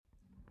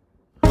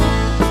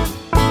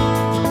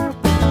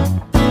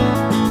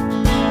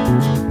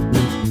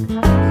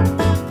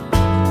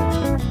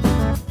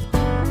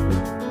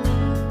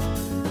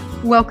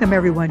Welcome,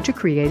 everyone, to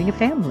Creating a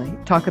Family.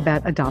 Talk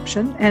about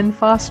adoption and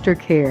foster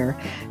care.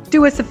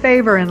 Do us a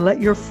favor and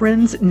let your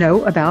friends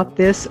know about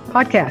this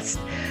podcast.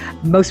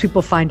 Most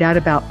people find out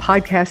about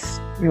podcasts,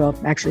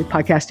 actually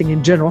podcasting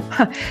in general,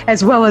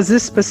 as well as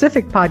this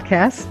specific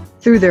podcast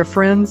through their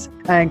friends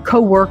and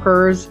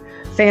coworkers,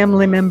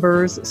 family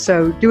members.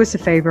 So do us a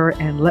favor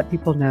and let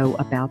people know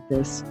about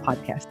this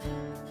podcast.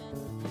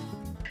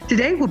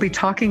 Today, we'll be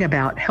talking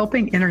about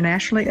helping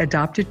internationally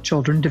adopted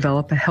children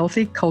develop a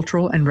healthy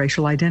cultural and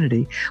racial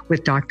identity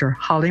with Dr.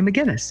 Holly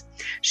McGinnis.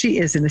 She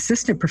is an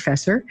assistant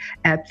professor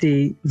at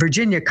the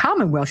Virginia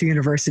Commonwealth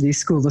University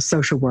School of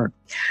Social Work.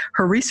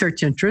 Her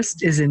research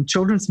interest is in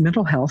children's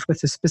mental health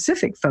with a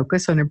specific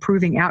focus on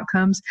improving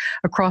outcomes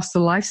across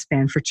the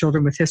lifespan for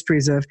children with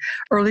histories of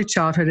early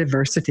childhood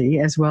adversity,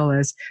 as well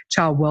as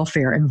child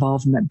welfare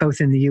involvement,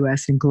 both in the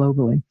U.S. and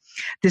globally.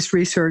 This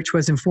research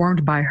was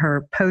informed by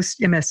her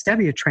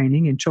post-MSW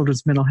training in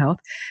children's mental health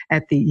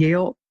at the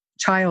Yale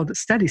Child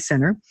Study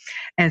Center,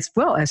 as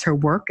well as her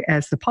work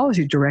as the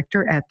policy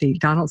director at the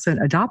Donaldson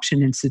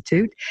Adoption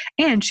Institute.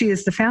 And she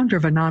is the founder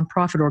of a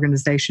nonprofit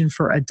organization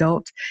for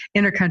adult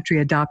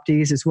intercountry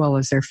adoptees as well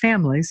as their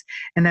families.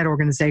 And that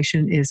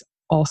organization is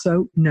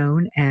also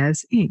known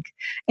as Inc.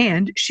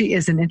 And she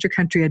is an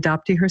intercountry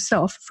adoptee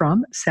herself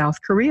from South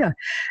Korea.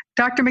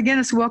 Dr.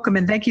 McGinnis, welcome,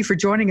 and thank you for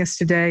joining us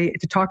today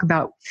to talk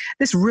about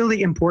this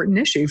really important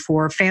issue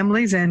for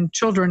families and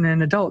children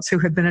and adults who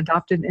have been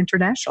adopted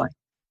internationally.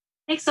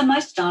 Thanks so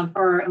much, John,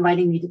 for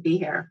inviting me to be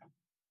here.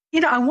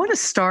 I want to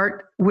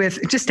start with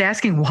just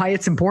asking why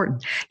it's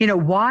important.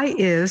 Why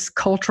is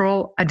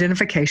cultural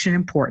identification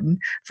important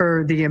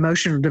for the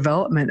emotional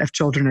development of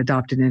children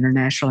adopted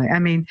internationally? I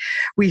mean,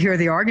 we hear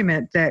the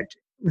argument that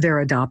they're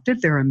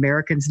adopted, they're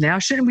Americans now.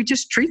 Shouldn't we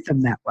just treat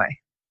them that way?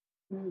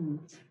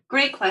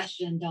 Great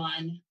question,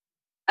 Dawn.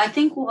 I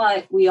think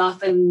what we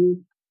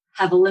often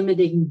have a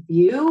limiting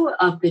view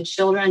of the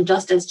children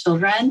just as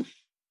children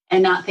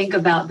and not think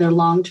about their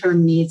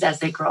long-term needs as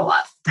they grow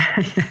up.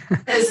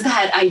 Is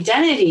that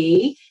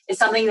identity is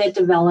something that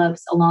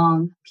develops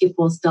along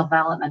people's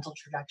developmental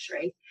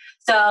trajectory.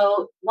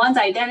 So one's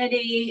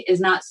identity is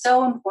not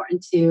so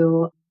important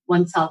to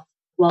one's self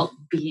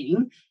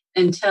well-being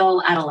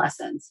until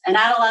adolescence. And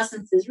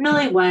adolescence is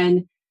really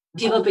when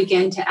people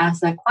begin to ask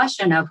that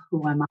question of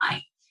who am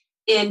I?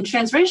 In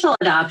transracial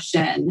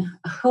adoption,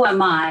 who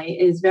am I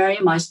is very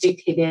much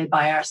dictated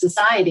by our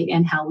society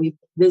and how we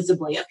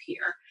visibly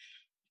appear.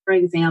 For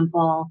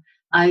example,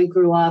 I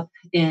grew up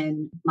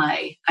in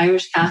my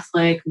Irish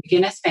Catholic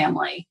McGinnis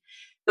family.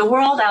 The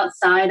world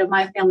outside of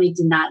my family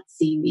did not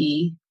see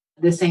me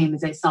the same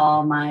as I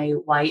saw my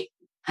white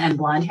and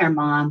blonde hair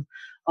mom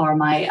or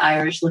my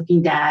Irish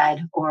looking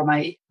dad or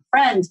my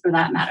friends, for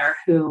that matter,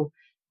 who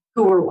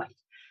were white.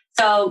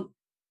 So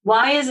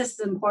why is this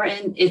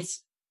important?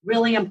 It's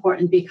really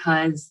important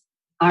because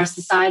our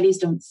societies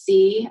don't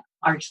see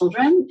our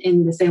children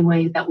in the same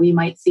way that we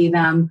might see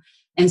them.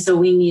 And so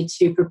we need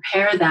to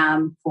prepare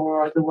them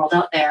for the world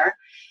out there,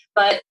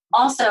 but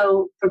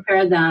also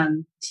prepare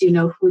them to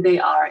know who they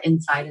are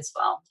inside as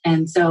well.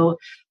 And so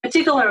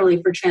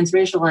particularly for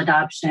transracial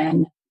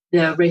adoption,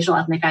 the racial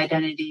ethnic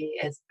identity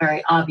is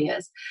very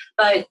obvious.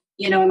 But,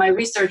 in my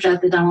research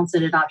at the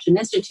Donaldson Adoption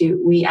Institute,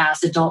 we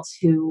asked adults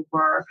who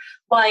were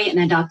white and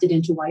adopted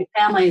into white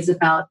families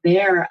about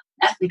their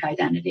ethnic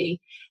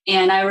identity.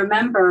 And I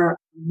remember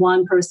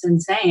one person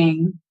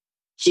saying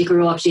she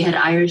grew up, she had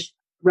Irish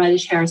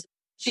reddish hair.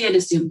 She had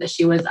assumed that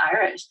she was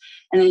Irish.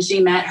 And then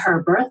she met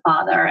her birth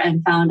father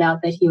and found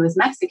out that he was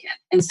Mexican.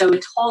 And so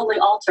it totally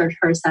altered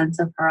her sense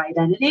of her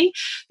identity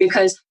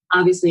because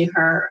obviously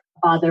her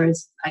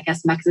father's,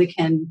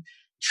 Mexican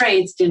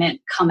traits didn't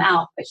come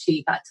out, but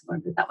she got to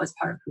learn that that was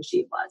part of who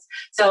she was.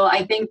 So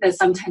I think that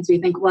sometimes we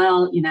think,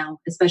 well,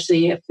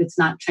 especially if it's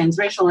not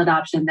transracial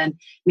adoption, then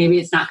maybe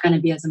it's not going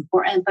to be as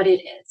important, but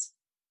it is.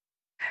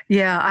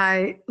 Yeah,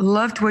 I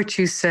loved what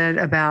you said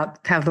about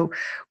how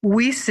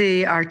we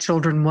see our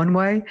children one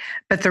way,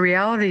 but the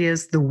reality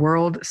is the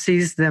world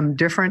sees them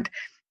different.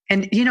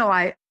 And,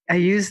 I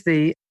use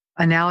the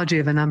analogy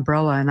of an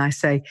umbrella and I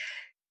say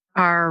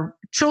our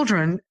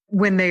children,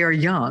 when they are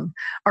young,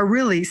 are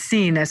really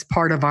seen as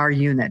part of our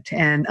unit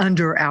and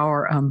under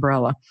our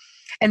umbrella.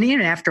 And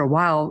after a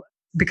while,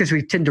 because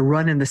we tend to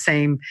run in the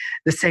same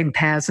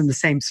paths and the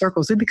same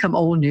circles, we become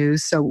old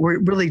news. So we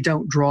really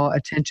don't draw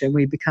attention.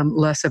 We become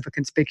less of a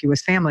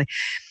conspicuous family.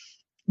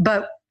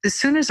 But as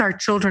soon as our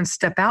children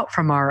step out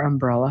from our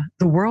umbrella,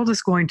 the world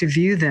is going to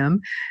view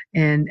them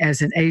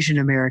as an Asian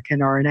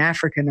American or an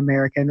African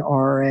American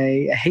or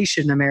a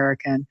Haitian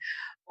American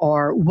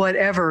or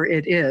whatever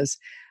it is.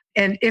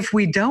 And if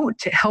we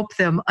don't help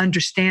them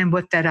understand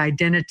what that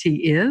identity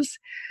is,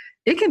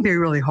 it can be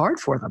really hard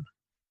for them.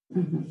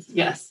 Mm-hmm.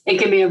 Yes, it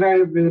can be a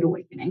very rude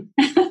awakening.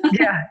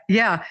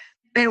 Yeah.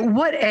 At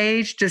what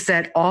age does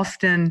that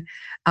often,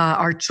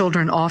 our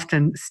children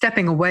often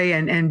stepping away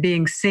and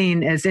being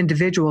seen as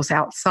individuals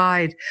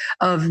outside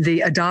of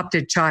the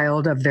adopted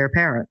child of their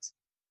parents?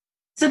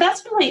 So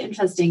that's really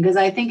interesting because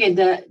I think it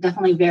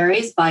definitely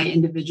varies by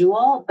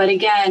individual. But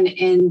again,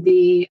 in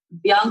the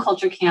Beyond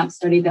Culture Camp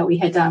study that we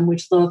had done,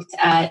 which looked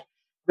at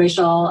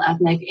racial,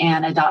 ethnic,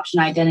 and adoption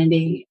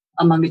identity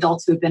among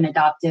adults who have been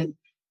adopted.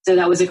 So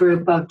that was a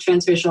group of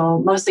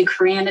transracial, mostly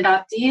Korean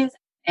adoptees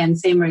and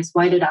same-race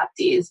white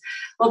adoptees.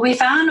 What we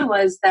found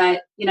was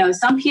that,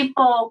 some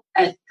people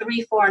at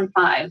 3, 4, and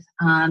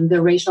 5,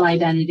 their racial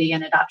identity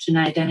and adoption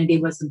identity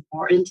was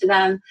important to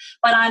them.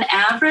 But on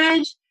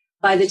average,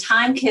 by the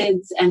time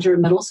kids enter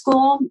middle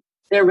school,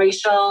 their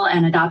racial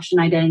and adoption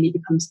identity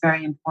becomes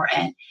very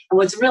important. And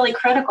what's really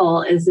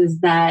critical is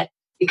that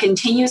it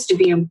continues to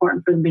be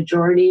important for the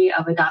majority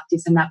of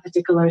adoptees in that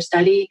particular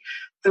study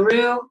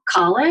through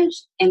college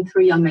and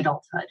through young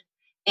adulthood.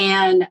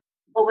 And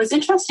what was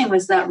interesting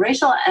was that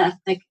racial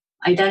ethnic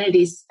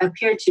identities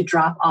appeared to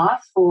drop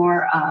off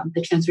for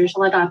the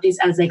transracial adoptees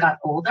as they got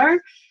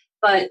older,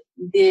 but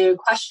the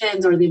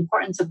questions or the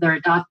importance of their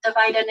adoptive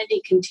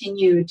identity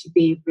continue to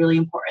be really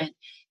important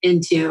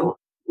into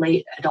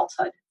late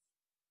adulthood.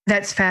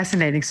 That's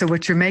fascinating. So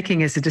what you're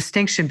making is a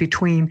distinction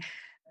between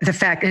the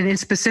fact, and in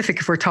specific,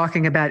 if we're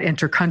talking about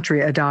inter-country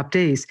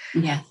adoptees,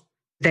 yes,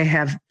 they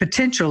have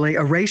potentially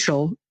a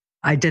racial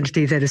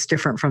identity that is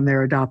different from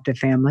their adoptive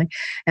family.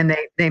 And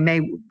they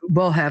may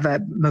well have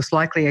most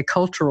likely a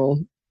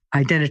cultural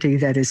identity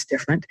that is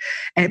different,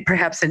 and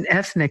perhaps an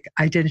ethnic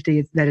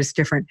identity that is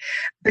different.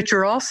 But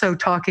you're also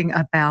talking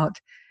about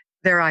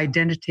their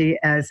identity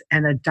as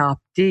an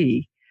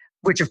adoptee,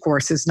 which of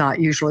course is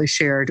not usually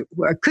shared,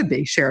 could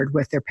be shared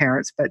with their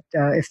parents, but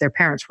if their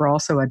parents were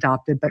also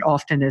adopted, but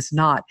often is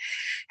not.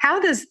 How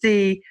does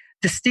the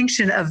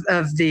distinction of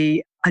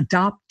the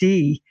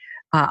adoptee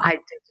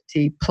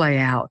identity play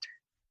out?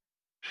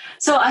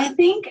 So I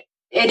think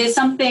it is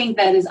something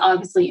that is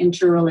obviously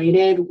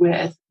interrelated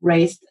with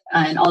race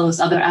and all those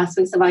other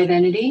aspects of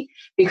identity,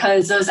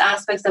 because those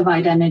aspects of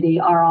identity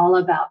are all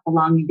about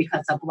belonging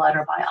because of blood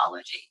or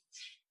biology.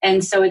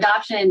 And so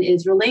adoption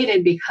is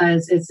related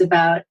because it's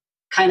about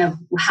kind of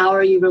how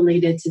are you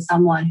related to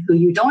someone who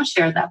you don't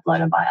share that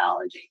blood and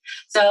biology.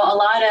 So a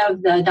lot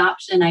of the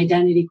adoption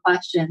identity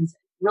questions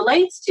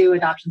relates to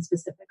adoption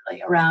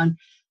specifically around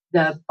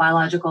the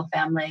biological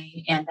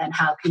family, and then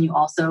how can you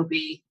also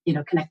be,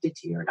 connected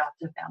to your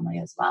adoptive family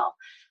as well.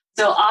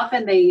 So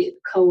often they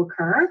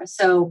co-occur.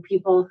 So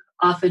people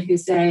often who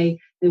say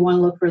they want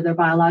to look for their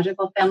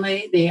biological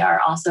family, they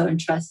are also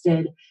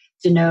interested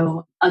to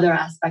know other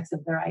aspects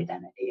of their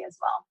identity as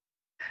well.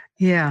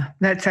 Yeah,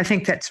 I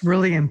think that's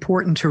really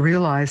important to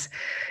realize,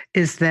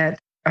 is that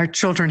our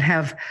children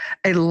have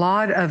a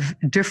lot of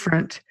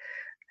different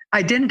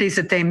identities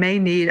that they may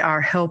need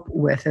our help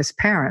with as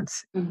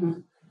parents.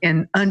 Mm-hmm.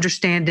 In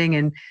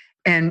understanding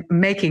and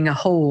making a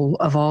whole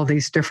of all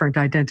these different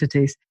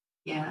identities.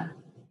 Yeah.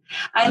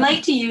 I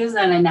like to use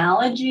an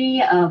analogy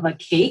of a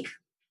cake.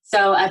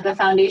 So at the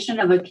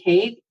foundation of a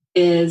cake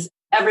is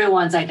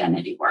everyone's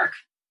identity work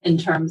in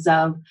terms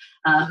of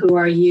who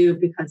are you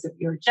because of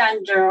your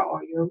gender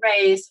or your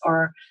race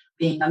or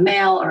being a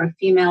male or a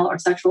female or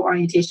sexual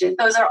orientation.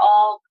 Those are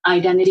all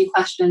identity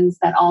questions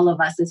that all of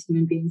us as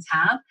human beings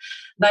have.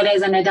 But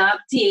as an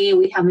adoptee,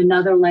 we have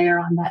another layer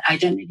on that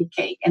identity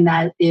cake, and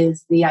that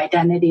is the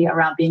identity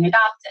around being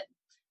adopted.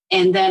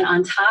 And then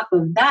on top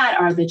of that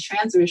are the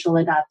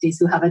transracial adoptees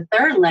who have a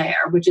third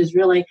layer, which is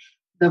really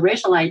the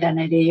racial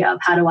identity of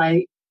how do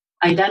I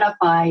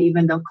identify,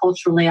 even though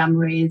culturally I'm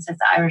raised as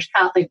Irish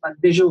Catholic, but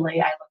visually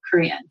I look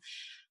Korean.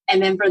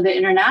 And then for the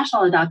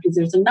international adoptees,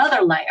 there's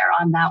another layer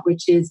on that,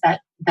 which is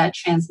that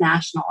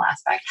transnational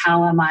aspect.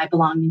 How am I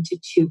belonging to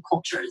two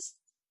cultures?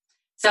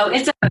 So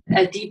it's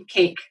a deep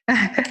cake.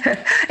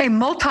 A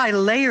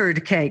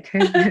multi-layered cake.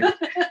 Yes.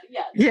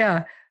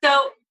 Yeah.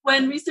 So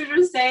when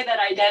researchers say that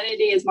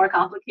identity is more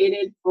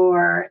complicated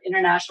for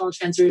international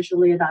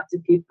transracially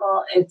adopted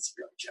people, it's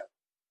really true.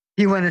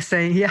 You want to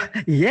say,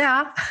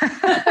 yeah.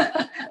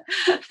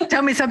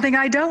 Tell me something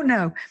I don't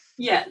know.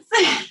 Yes.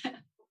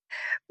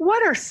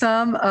 What are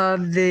some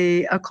of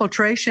the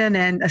acculturation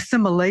and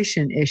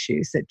assimilation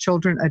issues that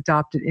children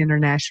adopted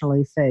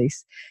internationally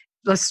face?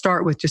 Let's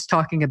start with just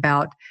talking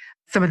about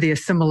some of the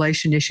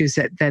assimilation issues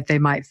that they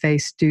might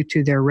face due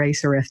to their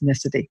race or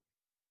ethnicity.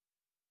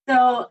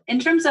 So in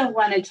terms of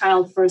when a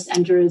child first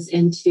enters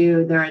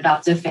into their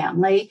adoptive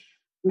family,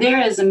 there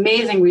is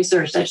amazing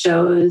research that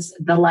shows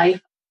the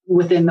life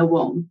within the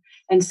womb.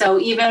 And so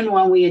even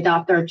when we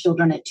adopt our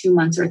children at 2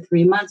 months or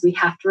 3 months, we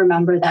have to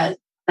remember that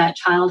that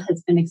child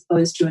has been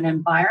exposed to an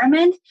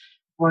environment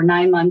for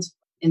 9 months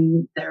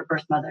in their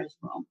birth mother's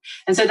womb.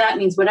 And so that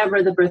means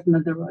whatever the birth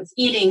mother was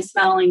eating,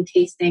 smelling,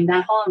 tasting,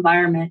 that whole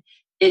environment,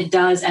 it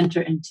does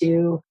enter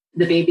into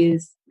the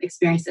baby's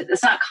experiences.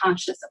 It's not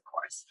conscious, of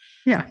course.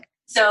 Yeah.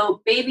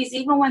 So babies,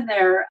 even when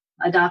they're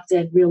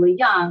adopted really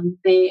young,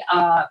 they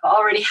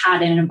already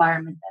had an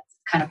environment that's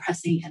kind of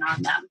pressing in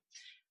on them.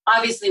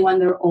 Obviously, when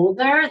they're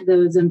older,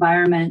 those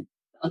environmental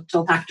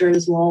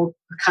factors will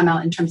come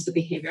out in terms of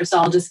behavior. So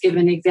I'll just give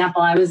an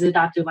example. I was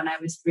adopted when I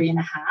was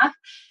 3.5.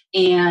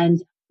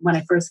 And when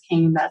I first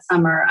came that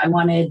summer, I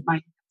wanted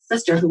my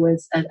sister who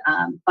was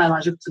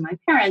biological to my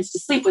parents to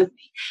sleep with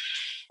me.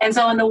 And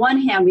so on the one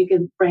hand, we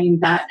could frame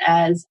that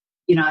as,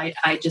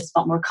 I just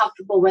felt more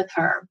comfortable with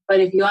her. But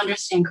if you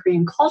understand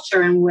Korean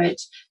culture in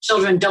which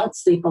children don't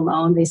sleep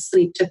alone, they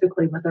sleep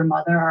typically with their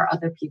mother or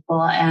other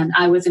people. And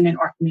I was in an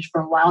orphanage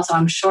for a while, so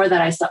I'm sure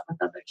that I slept with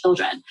other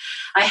children.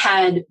 I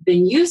had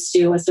been used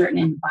to a certain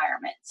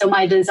environment. So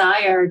my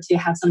desire to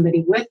have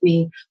somebody with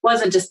me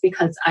wasn't just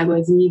because I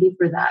was needy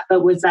for that,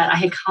 but was that I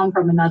had come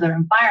from another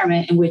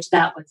environment in which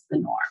that was the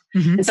norm.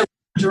 Mm-hmm. And so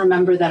to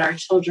remember that our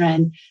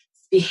children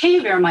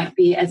behavior might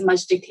be as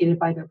much dictated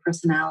by their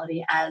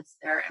personality as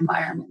their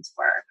environments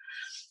were.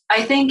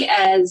 I think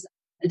as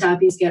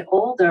adoptees get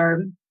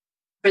older,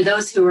 for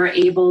those who are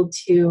able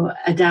to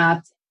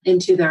adapt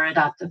into their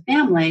adoptive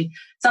family,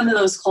 some of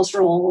those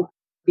cultural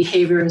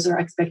behaviors or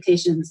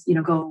expectations,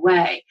 go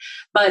away.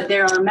 But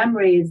there are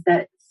memories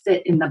that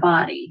sit in the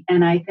body.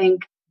 And I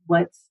think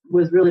what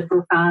was really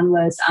profound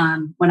was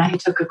when I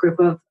took a group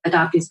of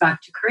adoptees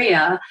back to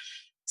Korea,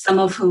 some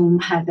of whom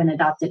had been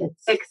adopted at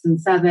 6 and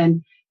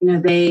 7,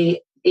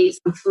 they ate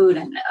some food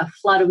and a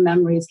flood of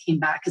memories came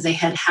back because they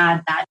had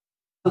had that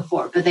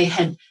before, but they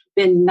had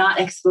been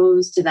not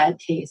exposed to that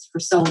taste for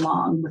so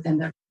long within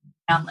their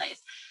families.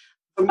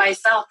 For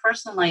myself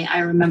personally,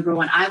 I remember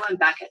when I went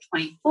back at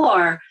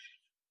 24,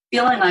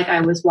 feeling like I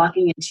was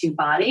walking in two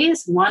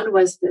bodies. One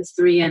was this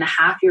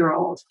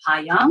 3.5-year-old Pa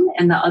Young,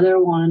 and the other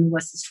one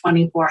was this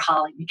 24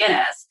 Holly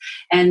McGinnis.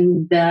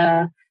 And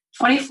the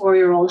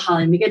 24-year-old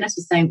Holly McGinnis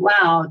was saying,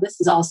 wow,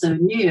 this is also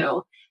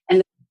new. And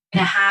the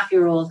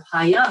 3.5-year-old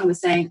Pa Young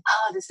was saying,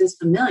 oh, this is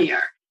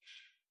familiar.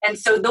 And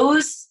so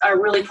those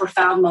are really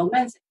profound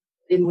moments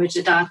in which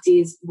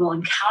adoptees will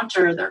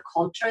encounter their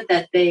culture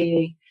that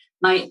they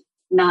might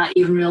not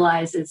even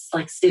realize is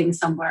like sitting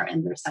somewhere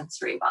in their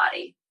sensory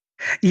body.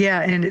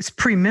 Yeah, and it's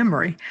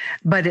pre-memory,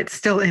 but it's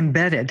still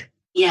embedded.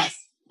 Yes,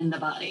 in the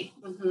body.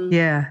 Mm-hmm.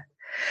 Yeah.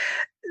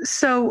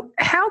 So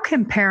how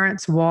can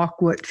parents walk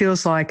what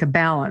feels like a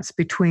balance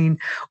between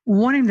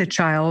wanting the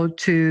child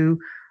to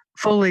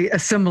fully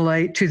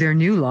assimilate to their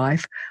new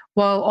life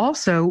while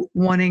also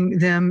wanting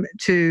them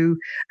to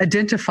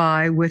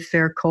identify with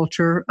their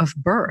culture of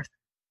birth?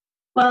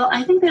 Well,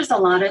 I think there's a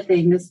lot of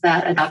things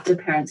that adoptive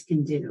parents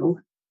can do.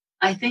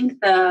 I think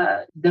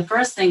the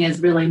first thing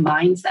is really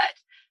mindset.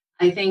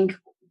 I think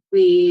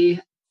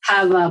we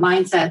have a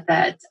mindset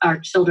that our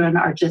children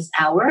are just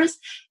ours.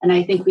 And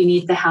I think we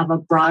need to have a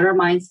broader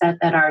mindset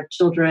that our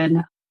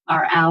children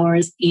are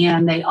ours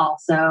and they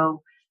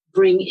also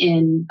bring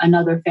in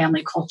another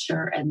family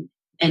culture and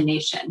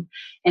nation.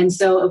 And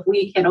so if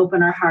we can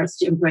open our hearts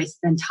to embrace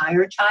the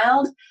entire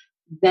child,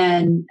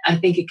 then I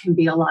think it can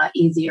be a lot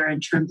easier in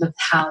terms of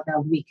how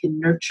that we can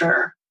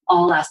nurture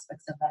all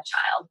aspects of that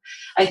child.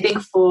 I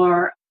think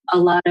for a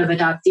lot of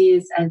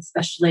adoptees, and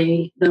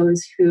especially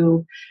those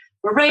who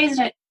were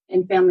raised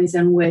in families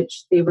in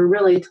which they were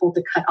really told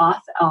to cut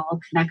off all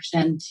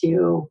connection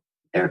to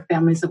their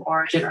families of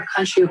origin or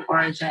country of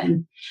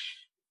origin,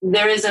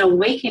 there is an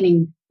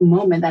awakening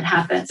moment that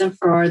happens. And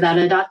for that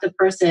adoptive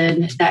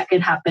person, that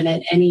can happen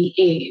at any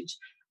age.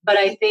 But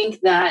I think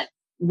that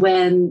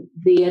when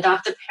the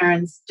adoptive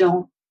parents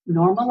don't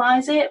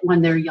normalize it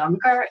when they're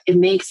younger, it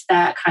makes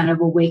that kind of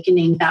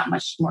awakening that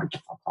much more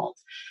difficult.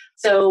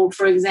 So,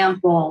 for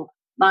example,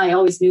 I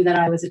always knew that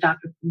I was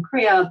adopted from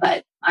Korea,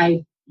 but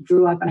I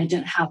grew up and I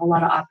didn't have a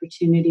lot of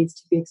opportunities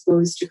to be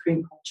exposed to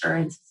Korean culture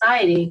and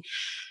society.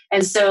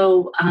 And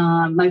so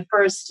my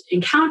first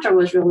encounter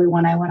was really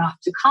when I went off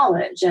to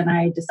college and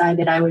I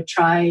decided I would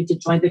try to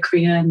join the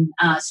Korean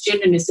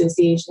Student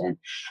Association.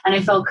 And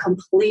I felt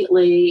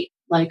completely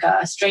like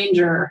a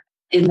stranger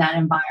in that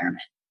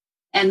environment.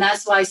 And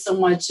that's why so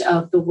much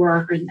of the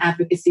work and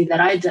advocacy that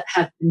I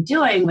have been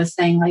doing was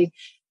saying, like,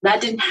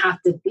 that didn't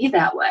have to be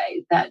that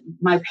way, that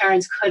my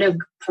parents could have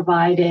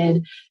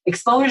provided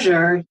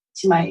exposure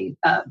to my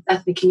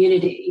ethnic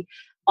community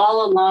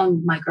all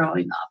along my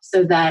growing up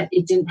so that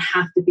it didn't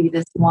have to be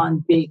this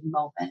one big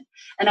moment.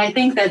 And I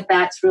think that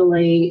that's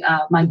really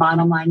my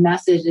bottom line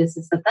message is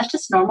that let's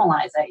just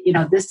normalize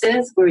it. This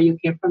is where you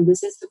came from.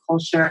 This is the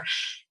culture.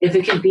 If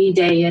it could be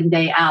day in,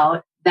 day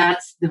out,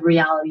 that's the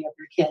reality of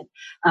your kid.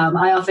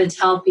 I often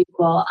tell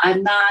people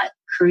I'm not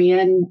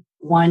Korean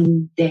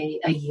one day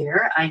a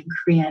year. I'm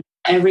Korean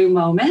every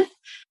moment.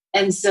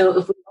 And so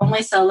if we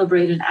only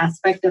celebrate an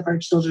aspect of our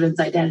children's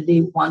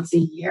identity once a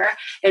year,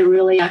 it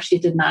really actually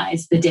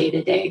denies the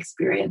day-to-day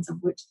experience of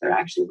which they're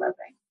actually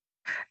living.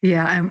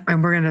 Yeah,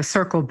 and we're going to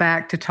circle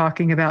back to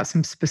talking about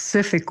some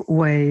specific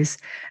ways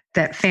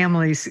that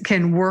families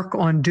can work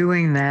on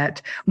doing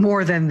that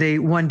more than the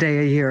one day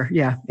a year.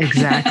 Yeah,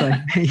 exactly.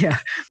 Yeah.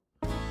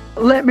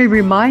 Let me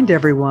remind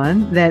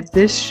everyone that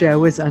this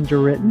show is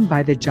underwritten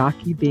by the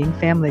Jockey Being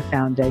Family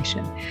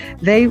Foundation.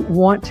 They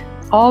want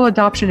all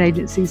adoption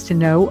agencies to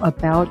know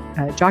about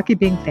Jockey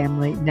Bing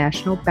Family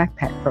National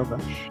Backpack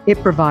Program.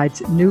 It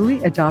provides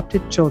newly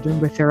adopted children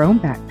with their own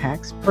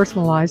backpacks,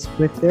 personalized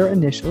with their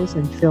initials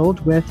and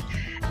filled with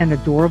an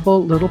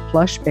adorable little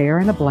plush bear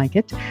and a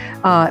blanket.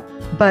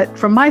 But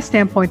from my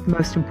standpoint, the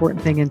most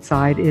important thing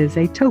inside is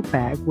a tote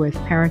bag with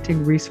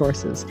parenting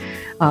resources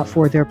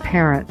for their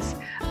parents.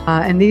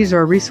 And these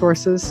are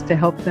resources to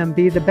help them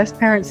be the best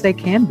parents they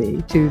can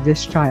be to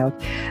this child.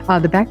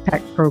 The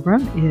backpack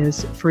program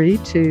is free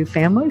to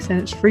families and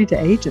it's free to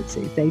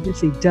agencies. The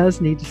agency does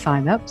need to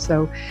sign up.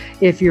 So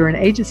if you're an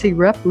agency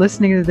rep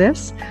listening to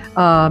this,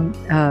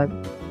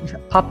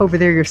 pop over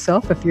there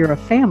yourself. If you're a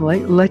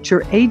family, let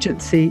your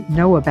agency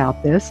know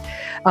about this.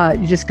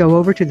 You just go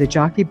over to the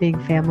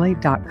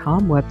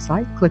jockeybingfamily.com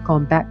website, click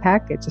on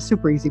backpack. It's a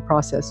super easy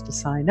process to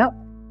sign up.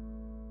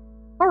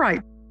 All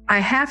right. I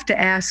have to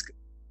ask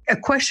a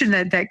question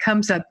that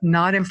comes up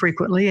not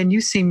infrequently, and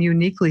you seem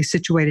uniquely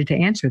situated to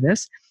answer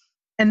this,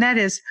 and that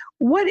is,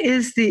 what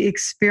is the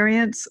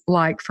experience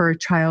like for a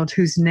child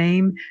whose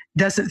name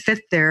doesn't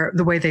fit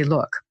the way they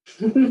look?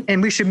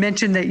 And we should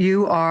mention that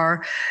you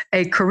are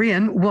a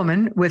Korean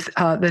woman with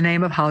the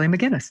name of Holly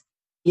McGinnis.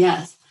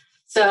 Yes.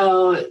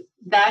 So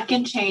that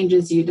can change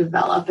as you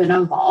develop and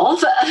evolve.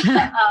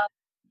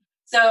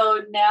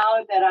 So now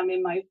that I'm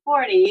in my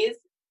 40s,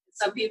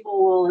 some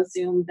people will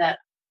assume that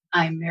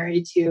I'm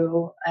married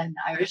to an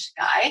Irish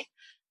guy,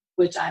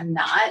 which I'm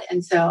not.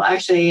 And so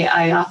actually,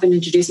 I often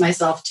introduce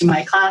myself to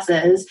my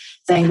classes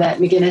saying that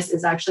McGinnis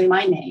is actually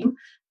my name.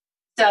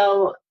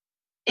 So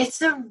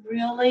it's a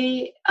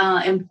really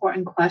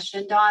important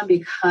question, Dawn,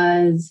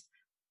 because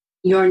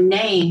your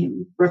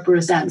name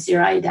represents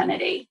your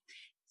identity.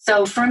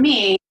 So for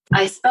me,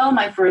 I spell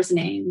my first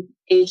name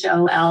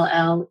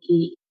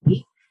Hollee.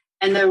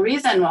 And the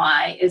reason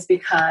why is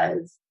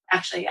because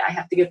actually, I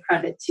have to give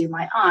credit to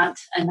my aunt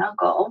and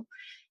uncle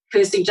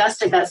who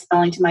suggested that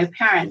spelling to my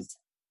parents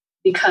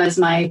because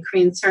my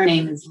Korean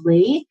surname is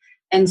Lee.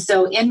 And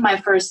so in my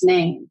first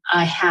name,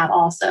 I have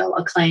also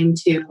a claim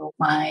to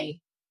my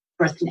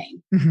birth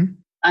name. Mm-hmm.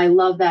 I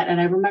love that.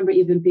 And I remember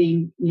even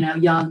being,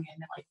 young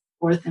in like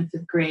 4th and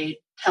 5th grade,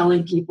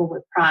 telling people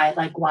with pride,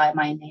 like why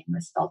my name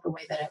was spelled the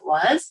way that it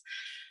was.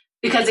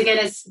 Because again,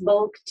 it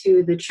spoke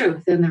to the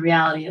truth. And the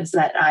reality is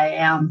that I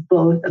am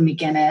both a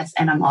McGinnis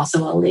and I'm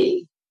also a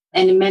Lee.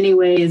 And in many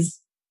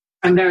ways,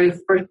 I'm very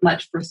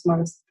much first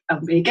most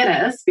of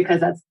McGinnis because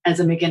that's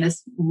as a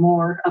McGinnis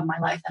more of my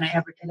life than I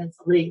ever did as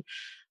a Lee.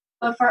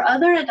 But for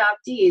other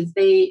adoptees,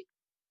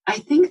 I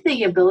think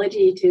the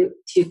ability to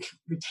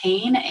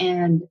retain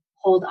and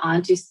hold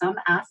on to some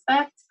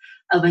aspect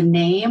of a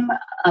name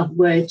of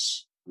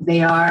which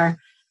they are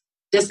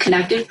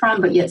disconnected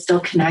from, but yet still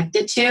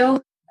connected to,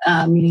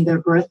 meaning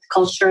their birth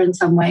culture in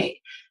some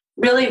way,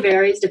 really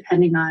varies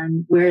depending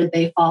on where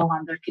they fall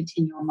on their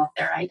continuum of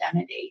their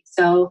identity.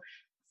 So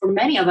for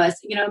many of us,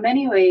 in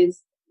many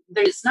ways,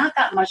 there's not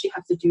that much you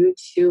have to do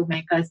to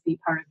make us be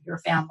part of your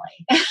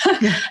family.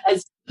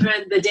 As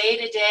the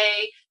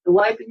day-to-day, the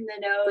wiping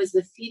the nose,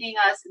 the feeding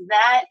us,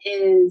 that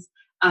is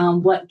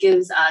what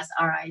gives us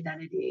our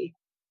identity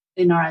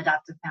in our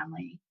adoptive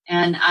family.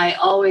 And I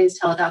always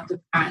tell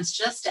adoptive parents,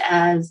 just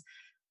as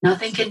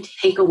nothing can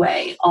take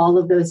away all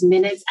of those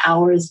minutes,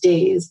 hours,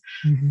 days,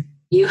 mm-hmm.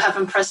 you have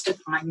impressed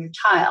upon your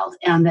child,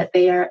 and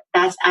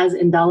that's as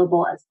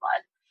indelible as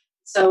blood.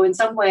 So in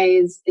some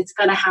ways, it's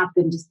going to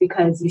happen just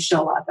because you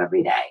show up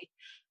every day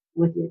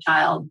with your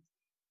child,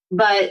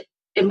 but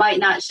it might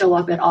not show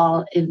up at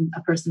all in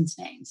a person's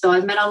name. So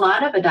I've met a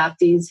lot of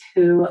adoptees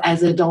who,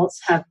 as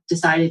adults, have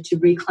decided to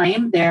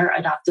reclaim their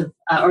adoptive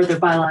or their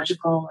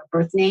biological or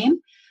birth name.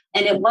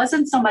 And it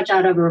wasn't so much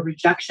out of a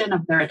rejection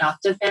of their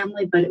adoptive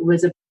family, but it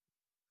was a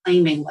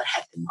claiming what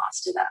had been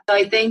lost to them. So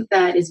I think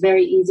that it's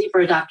very easy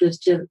for adoptive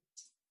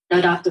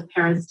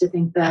parents to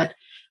think that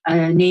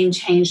a name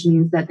change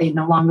means that they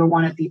no longer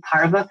want to be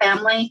part of a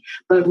family.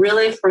 But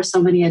really, for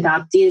so many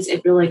adoptees,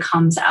 it really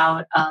comes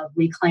out of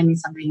reclaiming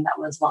something that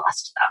was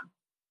lost to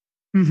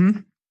them. Mm-hmm.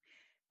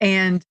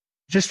 And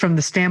just from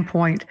the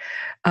standpoint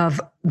of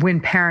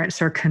when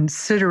parents are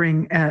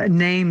considering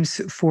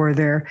names for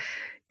their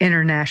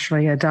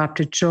internationally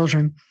adopted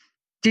children,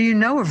 do you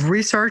know of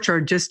research or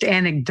just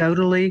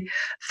anecdotally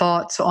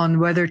thoughts on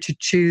whether to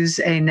choose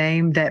a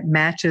name that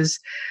matches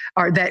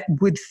or that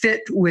would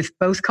fit with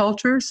both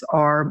cultures?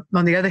 Or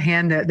on the other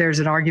hand, there's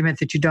an argument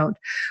that you don't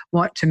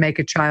want to make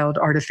a child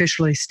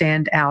artificially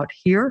stand out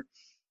here.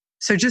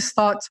 So just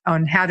thoughts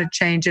on how to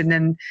change. And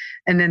then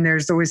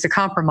there's always the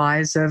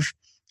compromise of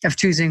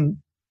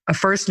choosing a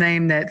first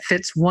name that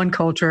fits one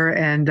culture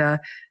and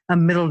a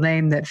middle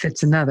name that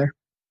fits another.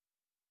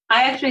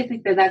 I actually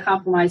think that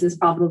compromise is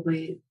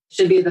probably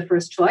should be the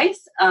first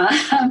choice.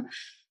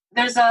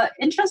 There's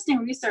interesting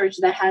research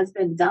that has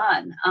been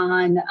done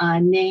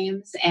on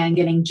names and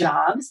getting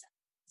jobs.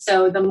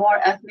 So the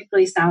more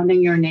ethnically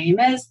sounding your name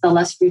is, the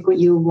less frequent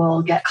you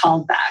will get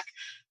called back.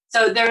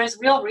 So there is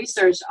real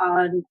research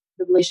on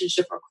the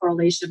relationship or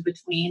correlation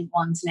between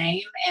one's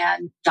name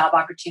and job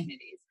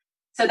opportunities.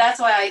 So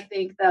that's why I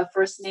think the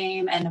first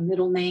name and a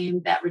middle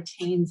name that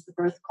retains the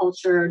birth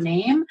culture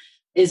name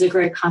is a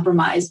great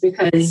compromise,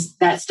 because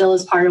that still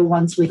is part of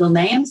one's legal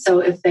name. So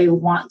if they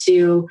want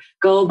to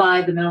go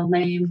by the middle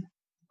name,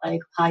 like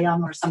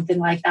Payung or something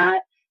like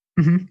that,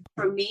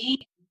 for me,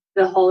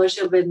 the whole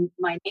issue with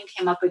my name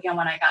came up again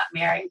when I got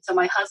married. So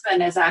my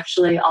husband is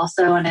actually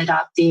also an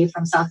adoptee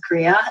from South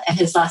Korea, and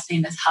his last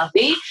name is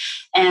Hovey.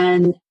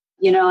 And,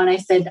 and I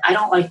said, I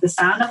don't like the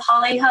sound of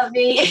Holly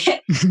Hovey.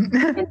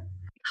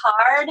 It's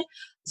hard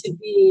to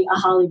be a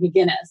Holly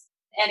McGinnis.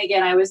 And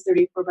again, I was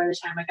 34 by the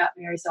time I got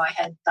married, so I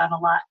had done a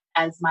lot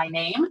as my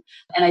name,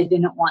 and I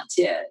didn't want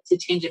to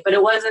change it. But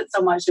it wasn't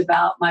so much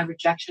about my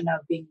rejection of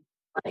being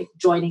like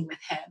joining with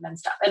him and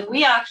stuff. And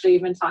we actually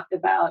even talked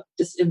about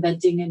just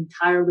inventing an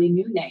entirely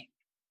new name,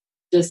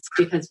 just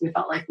because we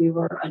felt like we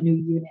were a new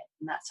unit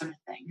and that sort of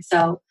thing.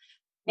 So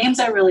names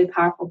are really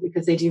powerful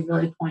because they do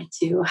really point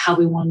to how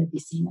we want to be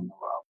seen in the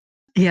world.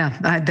 Yeah,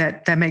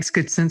 that makes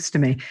good sense to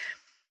me.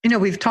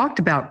 We've talked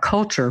about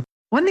culture.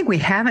 One thing we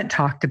haven't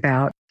talked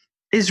about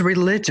is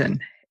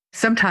religion.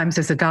 Sometimes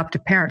as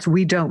adoptive parents,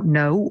 we don't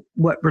know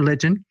what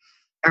religion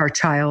our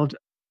child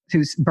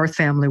whose birth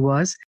family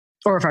was,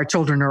 or if our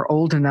children are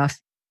old enough,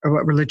 or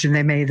what religion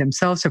they may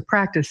themselves have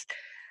practiced.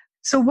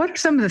 So what are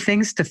some of the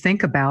things to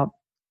think about?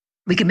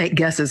 We can make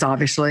guesses,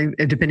 obviously,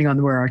 depending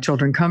on where our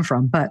children come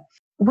from, but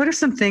what are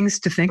some things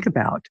to think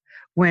about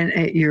when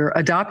you're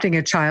adopting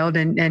a child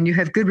and you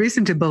have good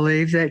reason to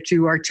believe that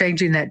you are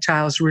changing that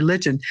child's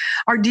religion?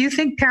 Or do you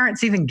think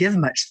parents even give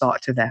much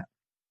thought to that?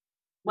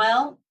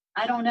 Well,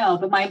 I don't know,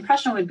 but my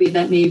impression would be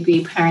that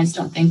maybe parents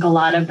don't think a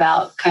lot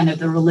about kind of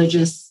the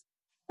religious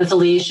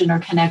affiliation or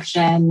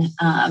connection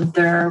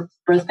their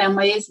birth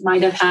families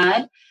might have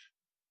had. I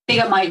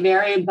think it might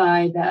vary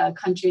by the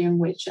country in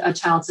which a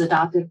child's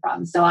adopted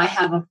from. So I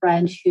have a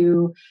friend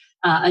who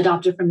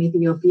adopted from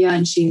Ethiopia,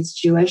 and she's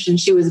Jewish, and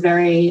she was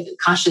very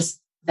conscious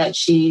that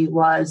she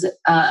was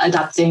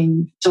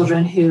adopting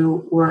children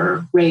who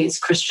were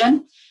raised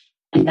Christian,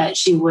 and that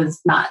she was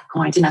not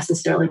going to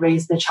necessarily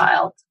raise the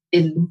child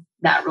in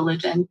that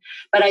religion.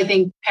 But I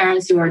think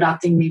parents who are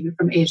adopting maybe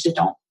from Asia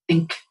don't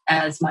think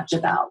as much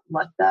about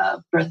what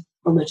the birth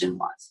religion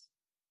was.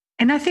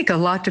 And I think a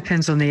lot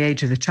depends on the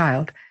age of the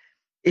child.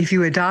 If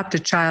you adopt a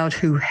child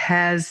who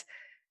has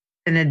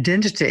an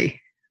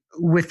identity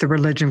with the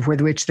religion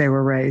with which they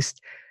were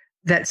raised,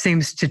 that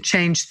seems to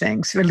change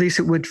things. At least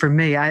it would for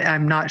me.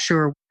 I'm not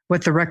sure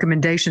what the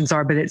recommendations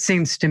are, but it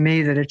seems to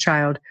me that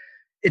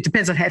it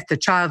depends on if the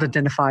child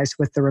identifies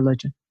with the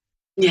religion.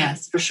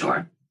 Yes, for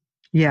sure.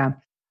 Yeah.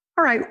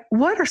 All right.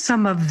 What are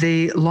some of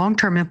the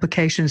long-term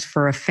implications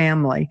for a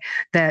family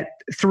that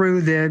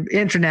through the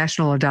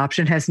international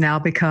adoption has now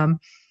become,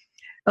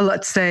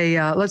 let's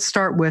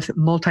start with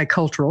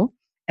multicultural,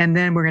 and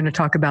then we're going to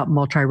talk about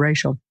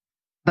multiracial.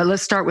 But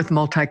let's start with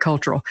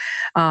multicultural.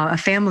 A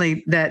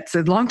family that's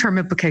long-term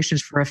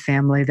implications for a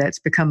family that's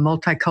become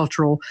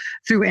multicultural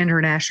through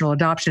international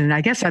adoption. And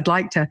I guess I'd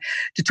like to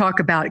talk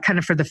about kind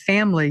of for the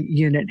family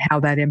unit, how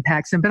that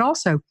impacts them, but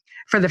also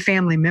for the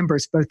family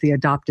members, both the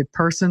adopted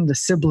person, the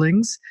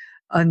siblings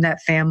in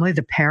that family,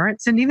 the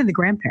parents, and even the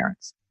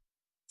grandparents.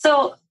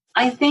 So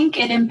I think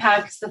it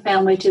impacts the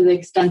family to the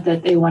extent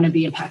that they want to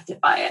be impacted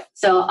by it.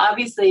 So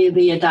obviously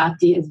the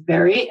adoptee is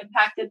very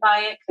impacted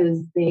by it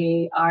because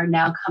they are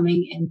now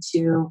coming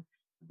into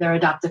their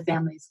adoptive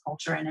family's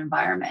culture and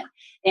environment.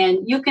 And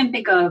you can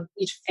think of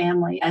each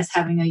family as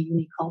having a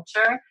unique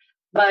culture.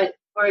 But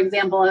for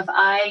example, if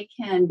I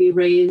can be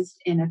raised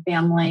in a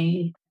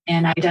family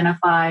and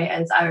identify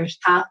as Irish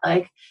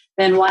Catholic,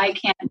 then why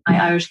can't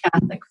my Irish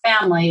Catholic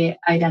family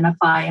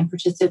identify and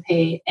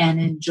participate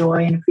and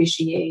enjoy and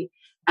appreciate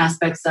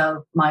aspects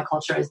of my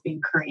culture as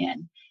being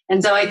Korean?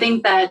 And so I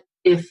think that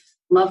if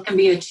love can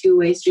be a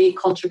two-way street,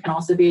 culture can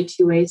also be a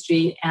two-way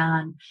street.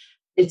 And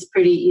it's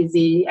pretty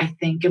easy, I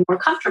think, and more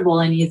comfortable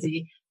and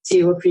easy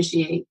to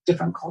appreciate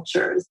different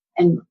cultures.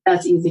 And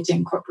that's easy to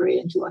incorporate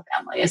into a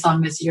family as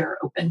long as you're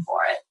open for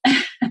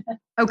it.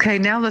 Okay,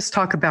 now let's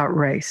talk about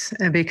race,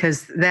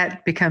 because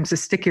that becomes a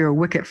stickier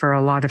wicket for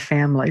a lot of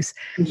families.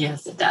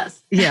 Yes, it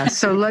does. Yeah,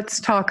 so let's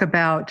talk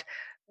about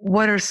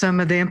what are some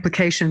of the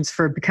implications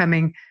for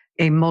becoming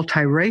a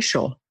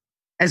multiracial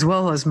as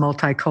well as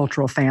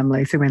multicultural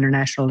family through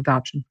international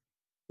adoption.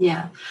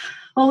 Yeah.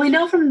 Well, we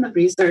know from the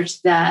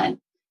research that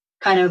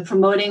kind of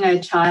promoting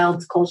a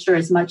child's culture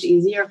is much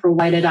easier for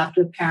white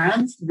adoptive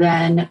parents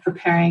than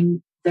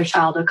preparing their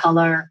child of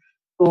color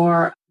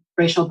for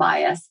racial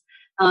bias.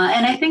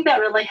 And I think that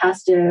really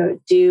has to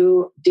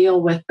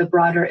deal with the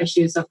broader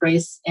issues of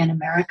race in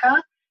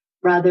America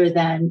rather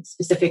than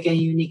specific and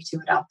unique to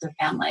adoptive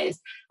families.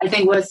 I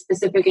think what's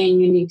specific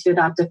and unique to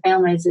adoptive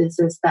families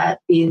is that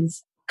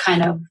these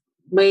kind of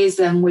ways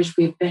in which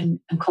we've been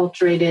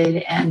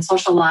enculturated and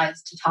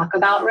socialized to talk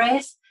about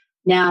race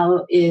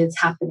now is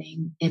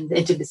happening in the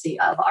intimacy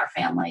of our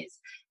families.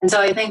 And so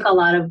I think a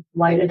lot of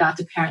white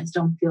adoptive parents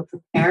don't feel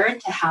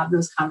prepared to have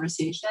those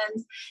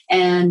conversations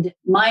and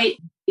might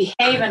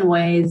behave in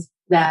ways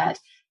that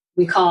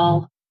we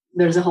call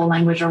there's a whole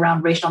language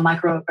around racial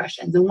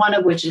microaggressions, and one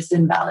of which is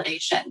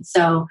invalidation.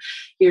 So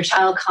your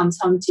child comes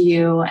home to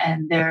you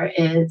and there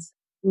is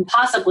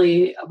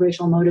possibly a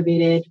racial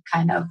motivated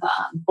kind of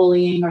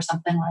bullying or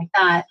something like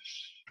that.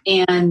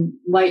 And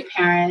white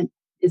parent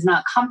is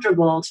not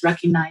comfortable to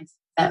recognize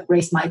that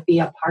race might be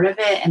a part of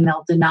it, and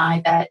they'll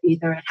deny that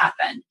either it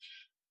happened.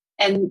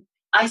 And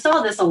I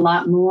saw this a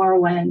lot more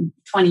when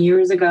 20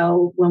 years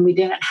ago, when we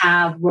didn't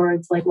have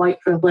words like white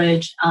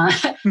privilege.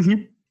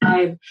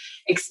 I've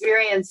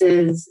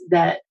experiences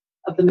that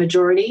of the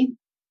majority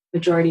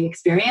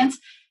experience,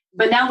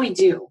 but now we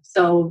do.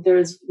 So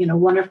there's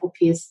wonderful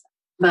piece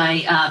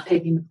by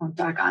Peggy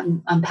McClintock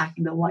on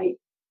unpacking the white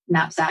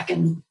knapsack,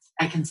 and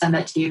I can send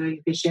that to you.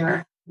 You could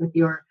share with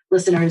your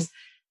listeners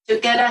to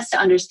get us to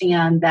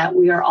understand that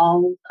we are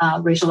all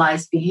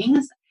racialized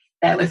beings.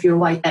 That if you're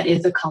white, that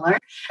is a color.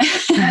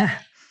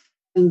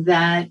 And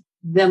that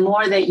the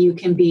more that you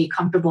can be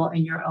comfortable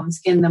in your own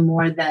skin, the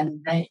more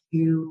then that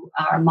you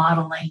are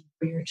modeling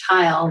for your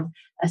child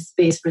a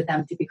space for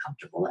them to be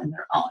comfortable in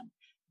their own.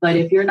 But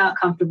if you're not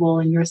comfortable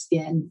in your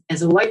skin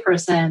as a white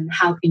person,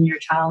 how can your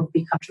child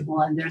be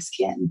comfortable in their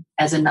skin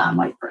as a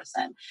non-white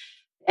person?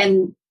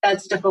 And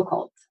that's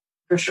difficult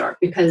for sure,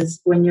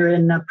 because when you're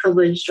in a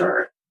privileged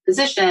or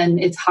position,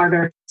 it's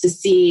harder to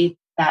see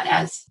that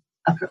as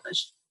a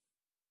privilege.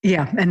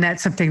 Yeah, and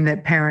that's something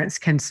that parents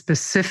can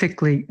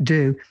specifically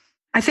do.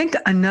 I think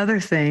another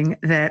thing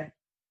that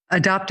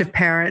adoptive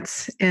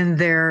parents, in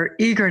their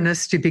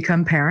eagerness to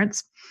become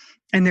parents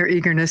and their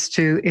eagerness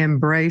to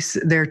embrace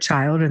their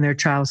child and their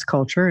child's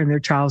culture and their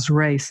child's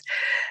race,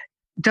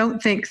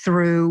 don't think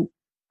through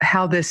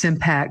how this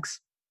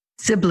impacts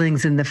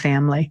siblings in the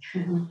family.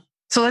 Mm-hmm.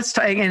 So let's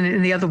talk,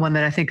 and the other one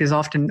that I think is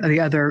often the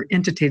other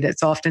entity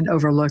that's often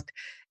overlooked,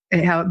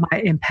 how it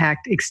might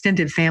impact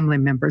extended family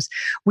members.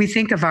 We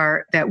think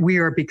that we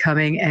are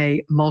becoming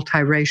a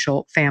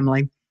multiracial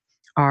family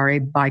or a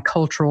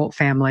bicultural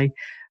family,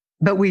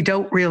 but we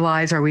don't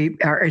realize, or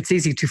it's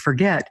easy to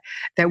forget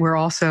that we're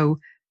also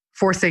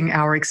forcing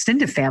our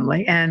extended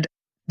family and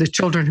the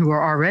children who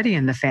are already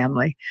in the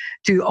family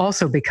to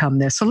also become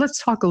this. So let's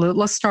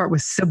start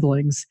with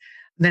siblings,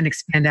 then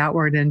expand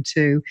outward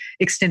into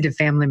extended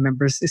family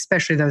members,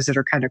 especially those that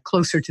are kind of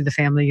closer to the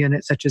family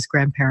unit, such as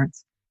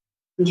grandparents.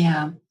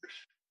 Yeah.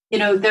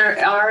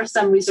 There are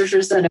some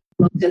researchers that have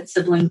looked at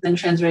siblings and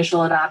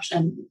transracial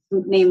adoption,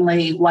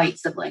 namely white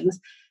siblings.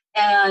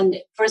 And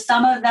for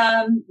some of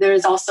them,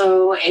 there's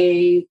also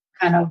a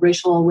kind of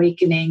racial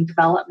awakening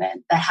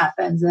development that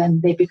happens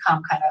and they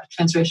become kind of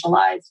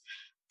transracialized.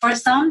 For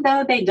some,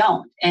 though, they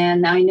don't.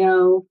 And I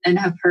know and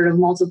have heard of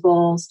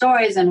multiple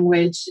stories in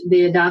which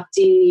the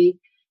adoptee,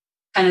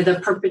 kind of the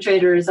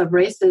perpetrators of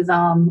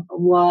racism,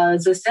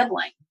 was a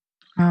sibling.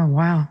 Oh,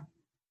 wow.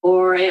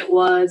 Or it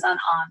was an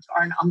aunt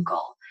or an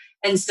uncle.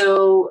 And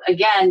so,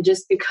 again,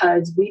 just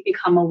because we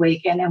become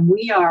awakened and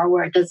we are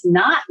aware, it does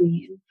not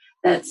mean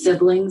that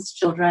siblings,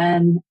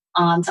 children,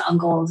 aunts,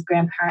 uncles,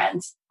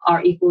 grandparents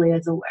are equally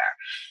as aware.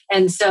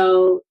 And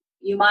so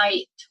you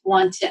might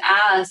want to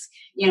ask,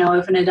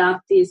 if an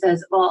adoptee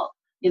says, well,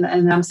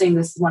 and I'm saying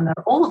this is when they're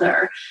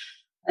older,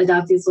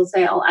 adoptees will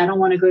say, oh, I don't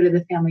want to go to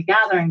the family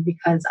gathering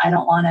because I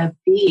don't want to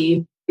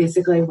be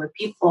basically with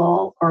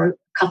people or a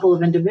couple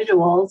of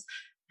individuals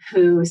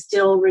who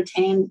still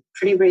retain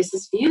pretty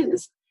racist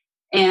views.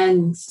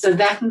 And so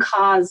that can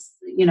cause,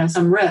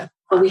 some rift.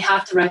 But we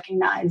have to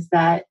recognize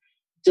that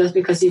just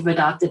because you've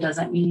adopted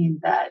doesn't mean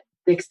that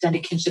the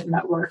extended kinship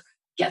network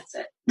gets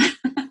it.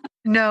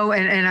 No,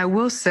 and I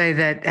will say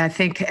that I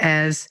think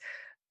as,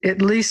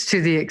 at least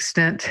to the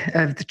extent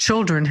of the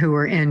children who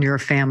are in your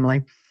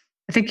family,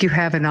 I think you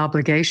have an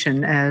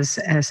obligation as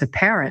a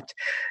parent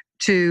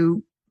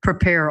to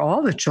prepare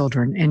all the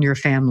children in your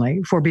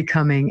family for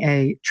becoming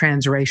a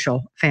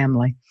transracial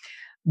family.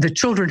 The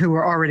children who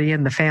are already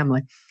in the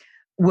family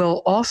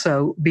will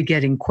also be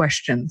getting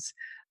questions.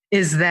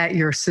 Is that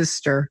your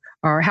sister?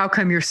 Or how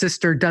come your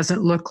sister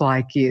doesn't look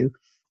like you?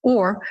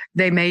 Or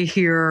they may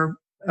hear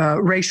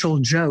racial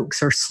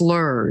jokes or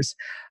slurs.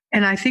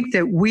 And I think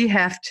that we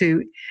have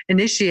to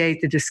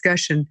initiate the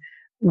discussion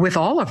with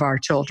all of our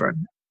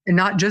children, and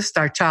not just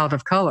our child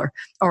of color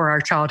or our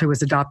child who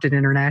was adopted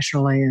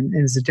internationally and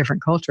is a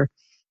different culture,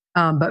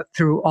 but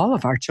through all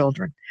of our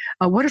children.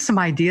 What are some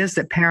ideas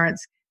that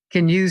parents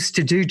can use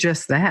to do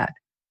just that?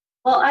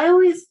 Well, I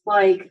always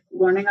like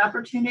learning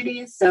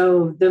opportunities.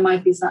 So there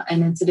might be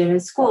an incident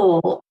at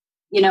school.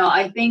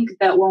 I think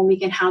that when we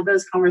can have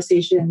those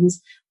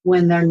conversations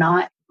when they're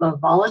not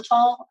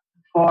volatile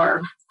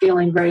or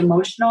feeling very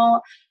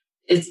emotional,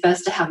 it's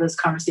best to have those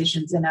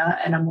conversations in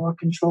a more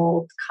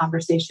controlled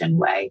conversation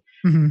way.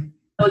 Mm-hmm.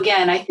 So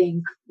again, I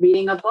think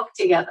reading a book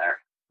together.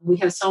 We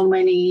have so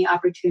many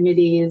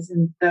opportunities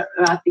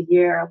throughout the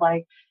year,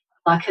 like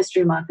Black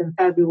History Month in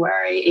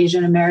February,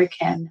 Asian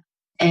American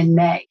in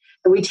May.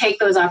 And we take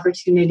those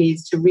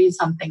opportunities to read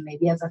something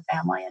maybe as a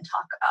family and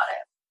talk about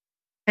it.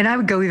 And I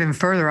would go even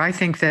further. I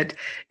think that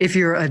if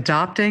you're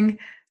adopting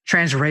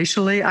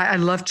transracially, I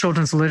love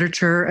children's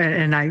literature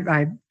and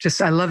I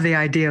love the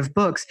idea of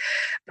books,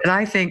 but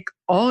I think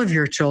all of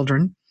your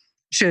children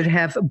should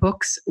have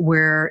books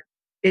where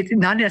it's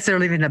not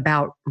necessarily even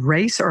about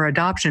race or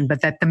adoption,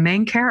 but that the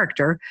main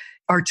character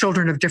are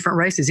children of different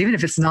races, even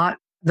if it's not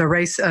the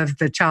race of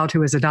the child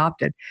who is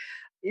adopted.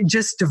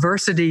 Just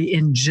diversity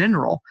in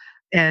general.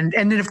 And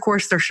then, of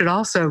course, there should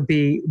also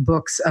be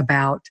books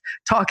about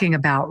talking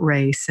about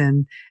race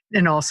and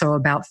also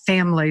about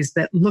families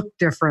that look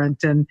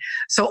different. And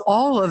so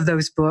all of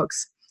those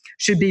books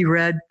should be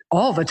read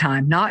all the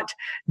time, not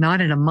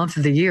in a month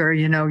of the year.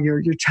 You know,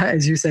 your child,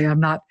 as you say, I'm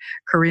not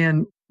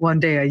Korean one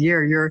day a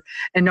year.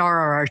 And nor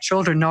are our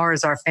children, nor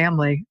is our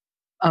family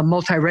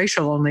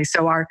multiracial only.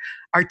 So our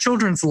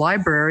children's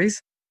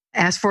libraries,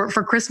 as for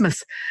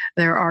Christmas,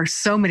 there are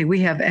so many. We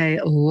have a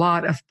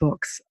lot of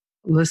books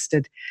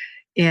listed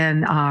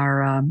in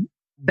our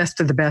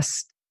Best of the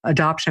Best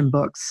adoption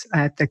books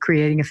at the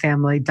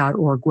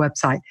creatingafamily.org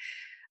website,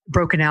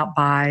 broken out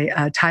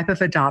by type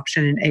of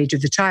adoption and age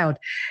of the child.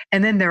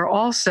 And then there are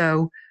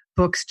also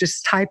books,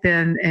 just type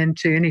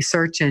into any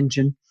search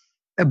engine,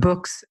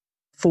 books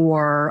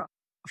for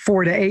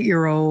 4 to 8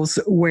 year olds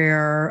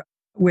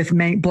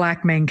with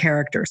Black main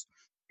characters,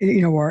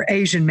 or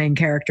Asian main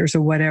characters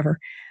or whatever.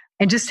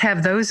 And just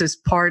have those as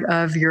part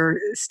of your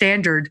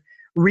standard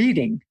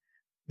reading.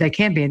 They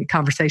can be a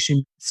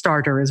conversation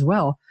starter as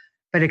well,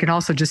 but it can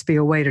also just be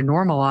a way to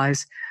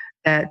normalize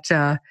that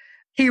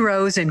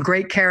heroes and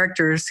great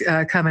characters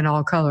come in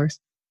all colors.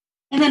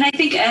 And then I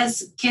think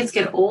as kids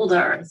get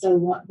older,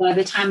 so by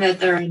the time that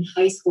they're in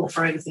high school,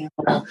 for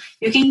example,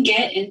 you can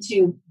get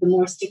into the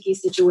more sticky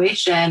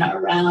situation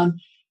around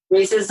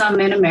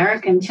racism in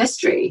American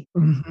history.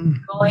 Mm-hmm.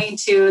 Going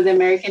to the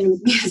American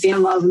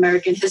Museum of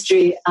American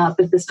History at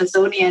the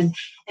Smithsonian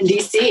in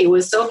DC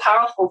was so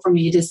powerful for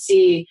me to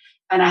see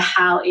kind of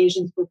how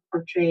Asians were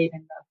portrayed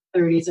in the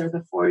 30s or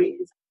the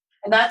 40s.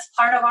 And that's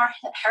part of our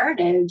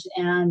heritage.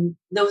 And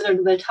those are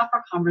the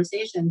tougher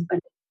conversations. But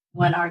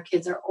when our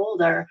kids are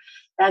older,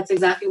 that's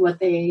exactly what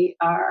they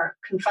are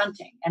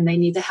confronting. And they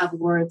need to have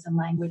words and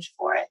language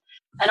for it.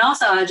 And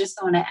also, I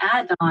just want to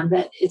add on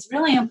that it's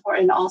really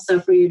important also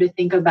for you to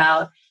think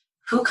about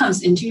who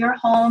comes into your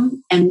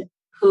home and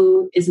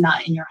who is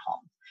not in your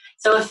home.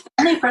 So if the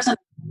only person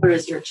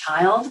is your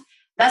child,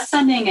 that's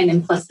sending an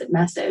implicit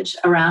message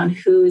around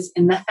who's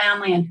in the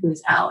family and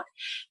who's out.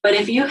 But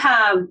if you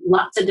have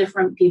lots of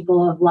different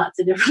people of lots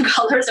of different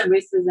colors and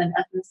races and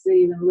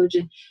ethnicities and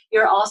religion,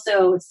 you're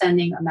also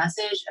sending a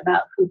message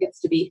about who gets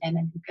to be in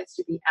and who gets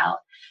to be out.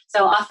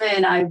 So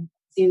often I've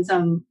seen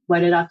some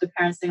white adoptive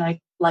parents saying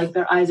like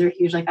their eyes are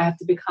huge, like I have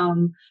to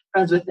become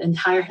friends with the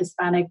entire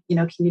Hispanic,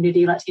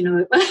 community,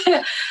 Latino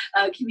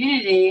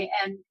community.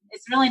 And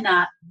it's really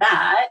not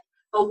that,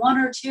 but one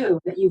or two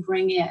that you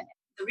bring in.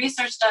 The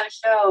research does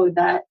show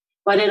that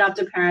white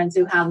adoptive parents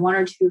who have one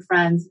or two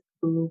friends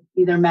who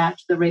either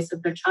match the race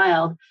of their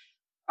child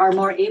are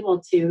more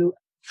able to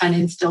kind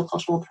of instill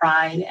cultural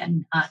pride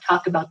and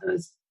talk about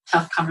those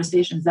tough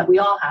conversations that we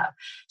all have.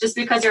 Just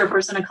because you're a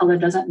person of color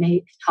doesn't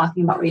make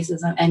talking about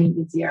racism any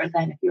easier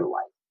than if you're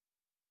white.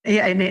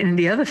 Yeah, and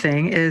the other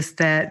thing is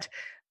that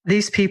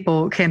these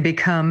people can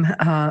become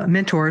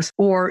mentors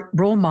or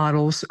role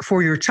models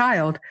for your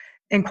child.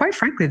 And quite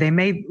frankly, they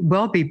may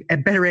well be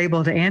better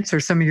able to answer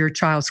some of your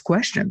child's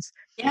questions.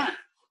 Yeah.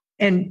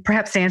 And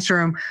perhaps answer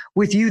them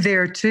with you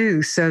there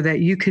too, so that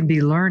you can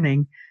be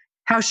learning,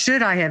 how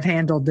should I have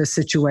handled this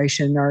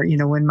situation? Or,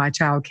 when my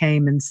child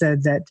came and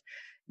said that,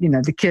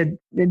 the kid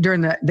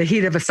during the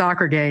heat of a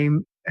soccer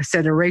game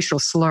said a racial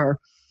slur,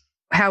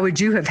 how would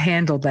you have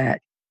handled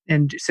that?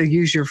 And so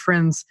use your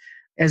friends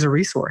as a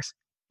resource.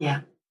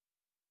 Yeah.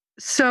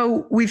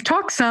 So we've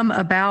talked some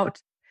about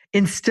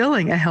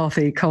instilling a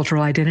healthy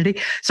cultural identity.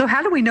 So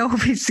how do we know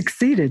if we've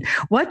succeeded?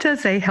 What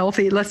does a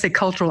healthy, let's say,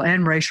 cultural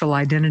and racial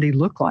identity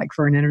look like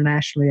for an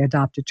internationally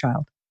adopted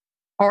child?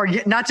 Or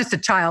not just a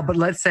child, but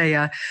let's say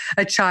a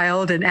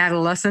child, an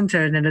adolescent,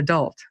 and an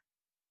adult.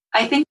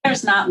 I think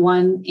there's not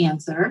one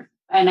answer.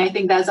 And I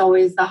think that's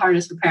always the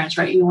hardest for parents,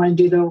 right? You want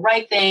to do the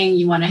right thing.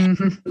 You want to hit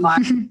the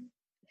mark.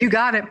 You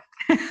got it.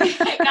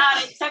 I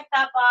got it. Check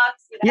that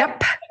box.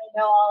 Yep. I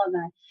know all of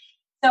that.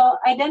 So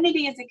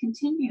identity is a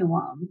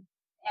continuum.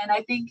 And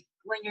I think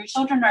when your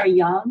children are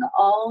young,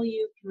 all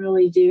you can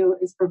really do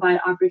is provide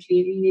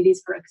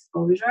opportunities for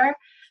exposure.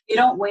 You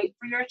don't wait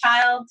for your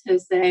child to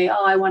say,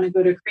 oh, I want to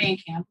go to Korean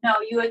camp. No,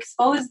 you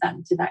expose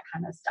them to that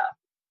kind of stuff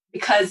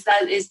because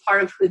that is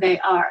part of who they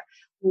are.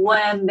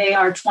 When they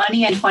are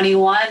 20 and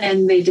 21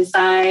 and they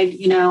decide,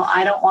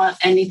 I don't want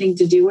anything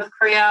to do with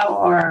Korea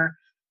or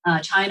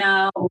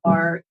China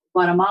or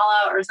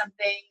Guatemala or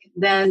something,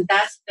 then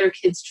that's their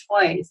kid's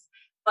choice.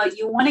 But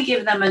you want to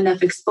give them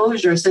enough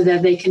exposure so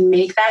that they can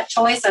make that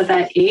choice at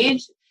that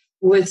age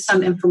with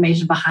some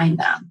information behind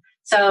them.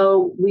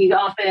 So we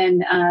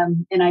often,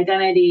 in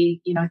identity,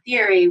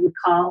 theory, we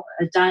call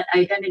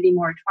identity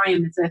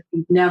moratorium as if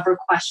you've never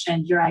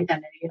questioned your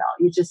identity at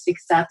all. You just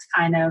accept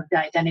kind of the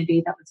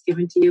identity that was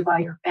given to you by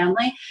your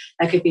family.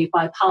 That could be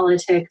by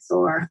politics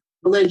or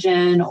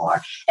religion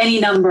or any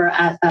number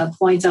at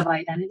points of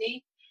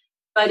identity.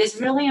 But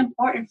it's really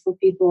important for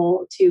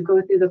people to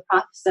go through the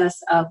process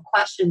of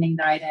questioning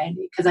their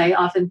identity, because I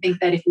often think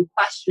that if you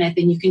question it,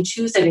 then you can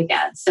choose it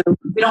again. So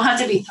we don't have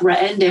to be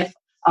threatened if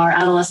our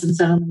adolescent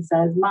suddenly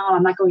says, Mom,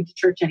 I'm not going to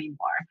church anymore.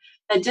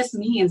 That just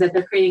means that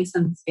they're creating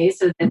some space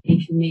so that they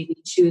can maybe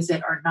choose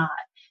it or not.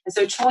 And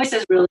so choice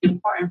is really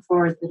important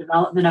for the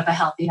development of a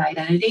healthy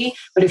identity.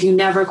 But if you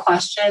never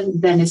question,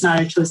 then it's not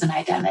a chosen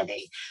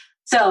identity.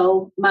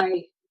 So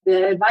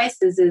the advice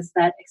is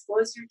that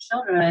expose your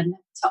children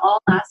to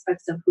all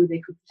aspects of who they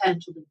could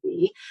potentially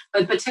be,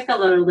 but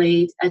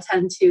particularly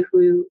attend to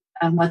who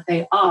and what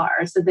they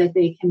are so that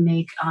they can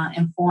make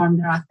informed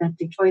and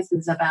authentic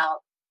choices about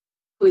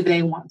who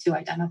they want to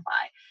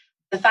identify.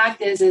 The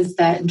fact is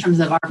that in terms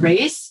of our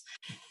race,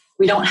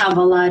 we don't have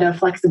a lot of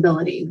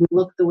flexibility. We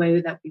look the way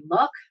that we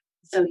look.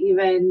 So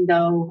even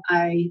though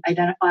I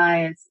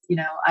identify as,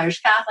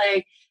 Irish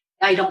Catholic,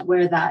 I don't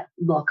wear that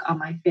look on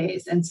my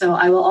face. And so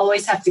I will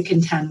always have to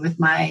contend with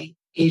my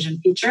Asian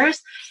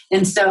features.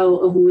 And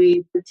so if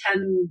we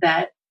pretend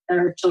that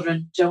our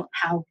children don't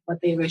have what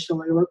they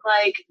racially look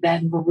like,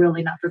 then we're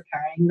really not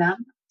preparing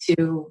them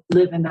to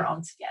live in their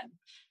own skin.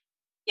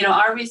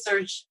 Our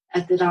research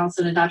at the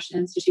Donaldson Adoption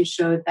Institute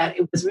showed that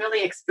it was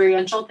really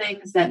experiential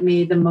things that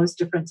made the most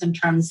difference in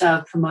terms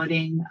of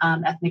promoting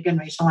ethnic and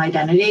racial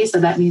identity. So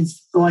that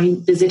means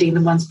visiting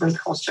the one's birth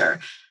culture,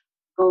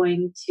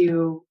 going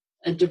to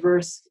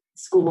diverse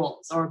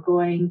schools, or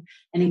going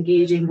and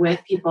engaging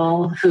with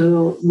people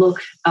who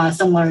look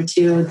similar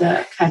to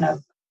the kind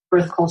of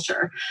birth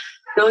culture.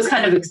 Those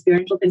kind of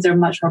experiential things are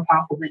much more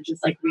powerful than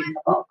just like reading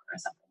a book or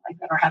something like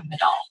that, or having a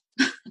doll.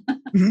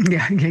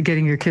 Yeah,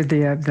 getting your kid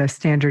the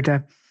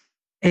standard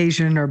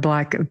Asian or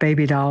Black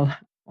baby doll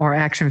or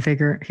action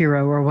figure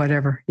hero or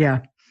whatever.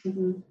 Yeah.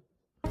 Mm-hmm.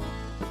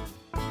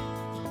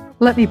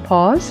 Let me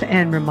pause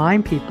and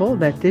remind people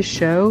that this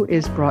show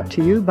is brought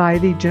to you by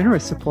the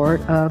generous support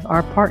of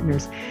our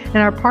partners. And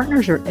our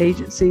partners are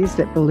agencies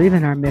that believe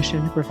in our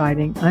mission,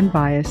 providing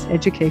unbiased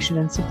education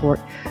and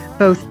support,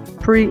 both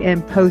pre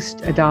and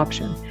post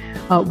adoption.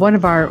 One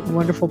of our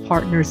wonderful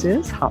partners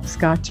is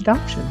Hopscotch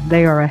Adoption.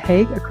 They are a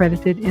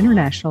Hague-accredited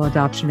international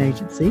adoption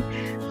agency,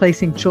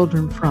 placing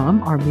children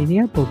from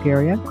Armenia,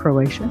 Bulgaria,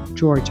 Croatia,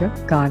 Georgia,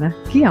 Ghana,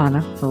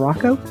 Guyana,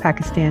 Morocco,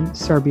 Pakistan,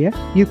 Serbia,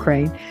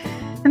 Ukraine,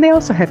 and they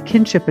also have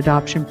kinship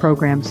adoption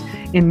programs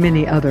in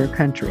many other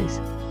countries.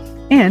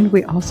 And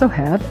we also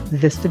have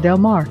Vista Del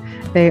Mar.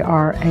 They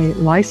are a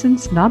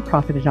licensed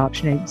nonprofit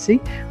adoption agency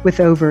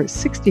with over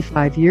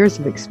 65 years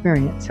of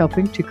experience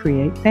helping to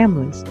create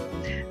families.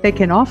 They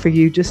can offer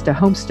you just a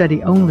home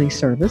study only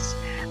service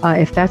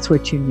if that's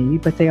what you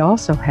need, but they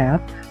also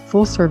have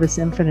full service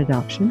infant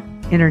adoption,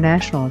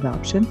 international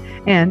adoption,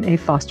 and a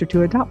foster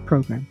to adopt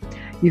program.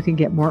 You can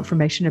get more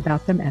information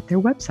about them at their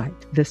website,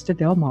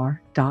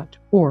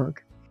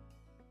 vistadelmar.org.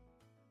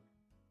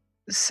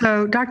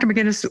 So, Dr.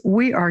 McGinnis,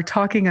 we are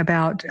talking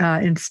about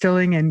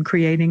instilling and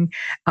creating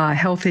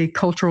healthy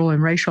cultural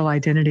and racial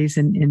identities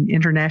in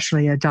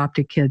internationally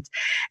adopted kids.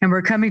 And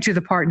we're coming to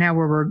the part now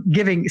where we're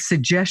giving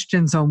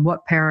suggestions on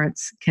what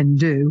parents can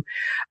do.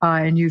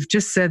 And you've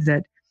just said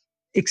that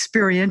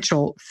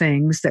experiential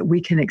things that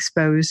we can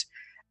expose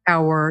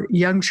our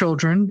young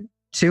children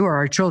to, or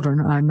our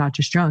children, not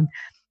just young.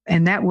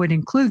 And that would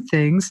include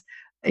things,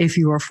 if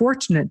you are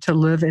fortunate to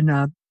live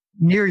in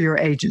near your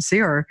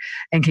agency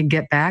and can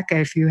get back,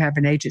 if you have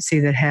an agency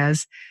that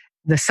has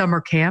the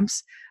summer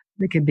camps,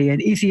 it could be an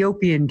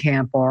Ethiopian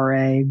camp or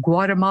a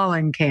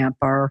Guatemalan camp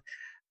or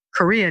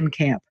Korean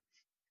camp.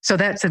 So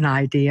that's an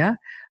idea.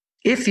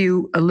 If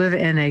you live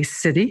in a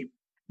city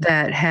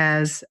that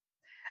has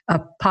a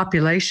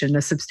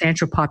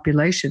substantial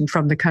population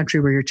from the country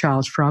where your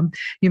child's from,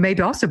 you may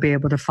also be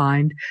able to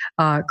find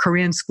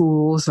Korean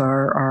schools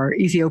or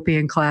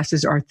Ethiopian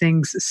classes or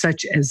things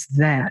such as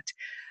that.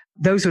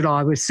 Those would all,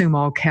 I would assume,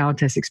 all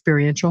count as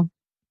experiential?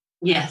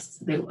 Yes,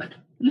 they would.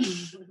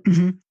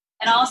 Mm-hmm.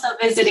 And also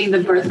visiting the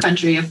birth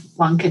country if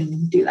one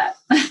can do that.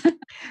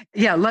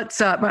 Yeah, let's,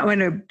 I'm going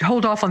to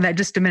hold off on that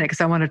just a minute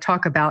because I want to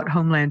talk about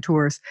homeland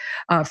tours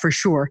for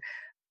sure.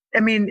 I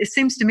mean, it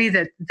seems to me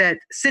that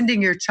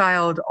sending your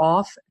child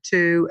off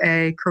to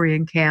a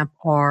Korean camp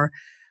or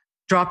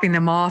dropping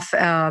them off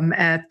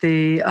at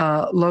the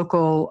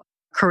local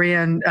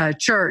Korean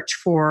church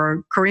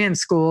for Korean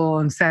school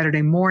on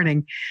Saturday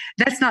morning,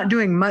 that's not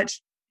doing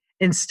much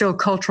instill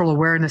cultural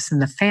awareness in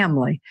the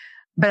family.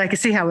 But I can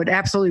see how it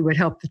absolutely would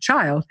help the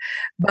child.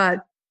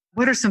 But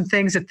what are some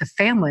things that the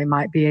family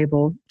might be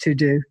able to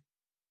do?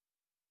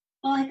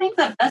 Well, I think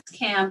the best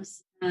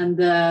camps and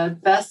the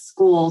best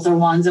schools are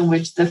ones in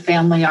which the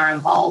family are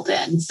involved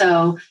in.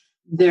 So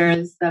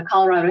there's the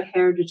Colorado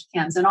Heritage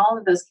Camps, and all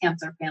of those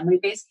camps are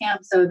family-based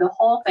camps. So the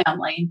whole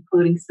family,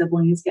 including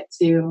siblings, get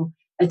to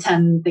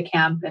attend the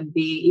camp and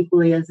be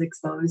equally as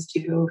exposed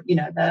to,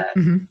 the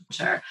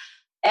culture.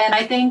 And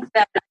I think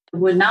that I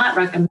would not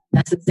recommend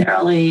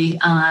necessarily,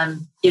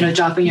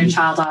 dropping your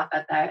child off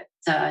at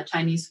that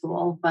Chinese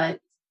school, but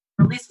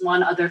at least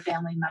one other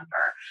family member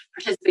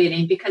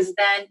participating, because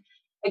then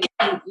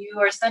again, you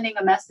are sending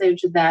a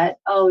message that,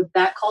 oh,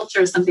 that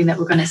culture is something that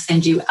we're going to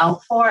send you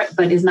out for,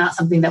 but is not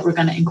something that we're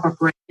going to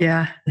incorporate in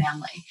the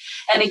family.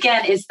 And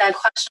again, it's that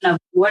question of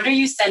what are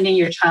you sending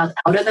your child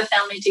out of the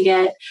family to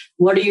get?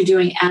 What are you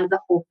doing as the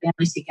whole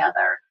family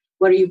together?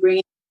 What are you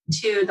bringing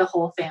to the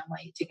whole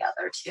family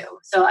together too?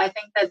 So I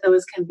think that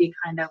those can be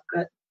kind of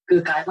good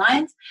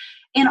guidelines.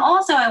 And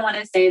also I want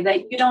to say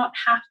that you don't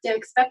have to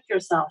expect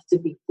yourself to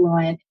be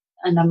fluent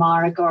in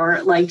Amharic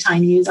or like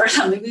Chinese or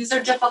something. These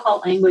are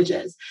difficult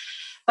languages.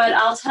 But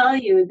I'll tell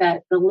you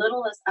that the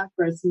littlest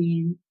efforts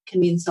can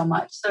mean so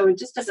much. So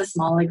just as a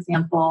small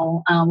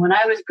example, when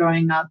I was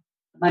growing up,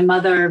 my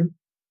mother,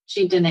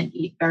 she didn't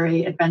eat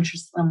very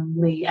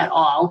adventurously at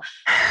all.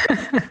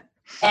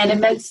 And it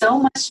meant so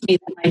much to me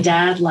that my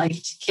dad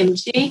liked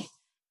kimchi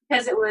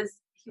because he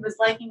was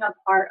liking a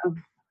part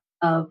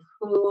of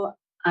who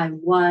I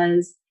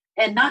was.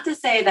 And not to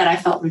say that I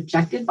felt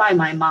rejected by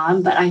my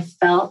mom, but I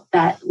felt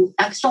that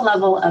extra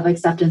level of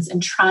acceptance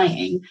and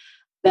trying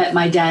that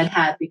my dad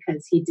had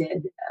because he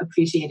did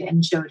appreciate it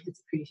and showed his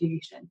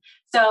appreciation.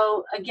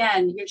 So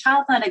again, your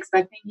child's not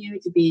expecting you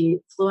to be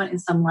fluent in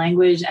some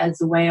language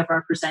as a way of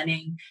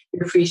representing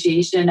your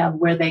appreciation of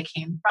where they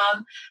came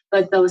from.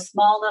 But those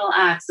small little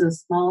acts,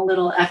 those small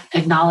little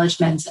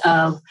acknowledgments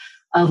of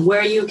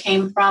where you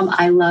came from,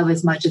 I love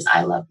as much as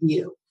I love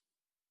you.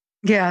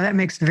 Yeah, that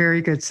makes very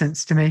good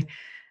sense to me.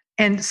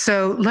 And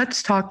so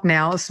let's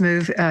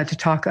move to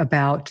talk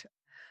about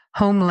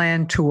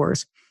homeland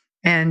tours.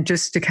 And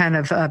just to kind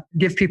of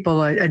give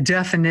people a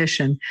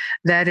definition,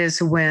 that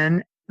is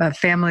when a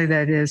family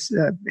that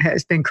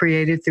has been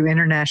created through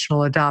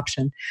international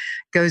adoption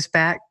goes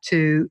back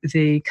to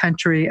the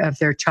country of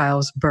their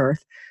child's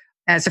birth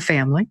as a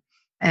family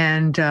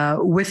and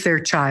with their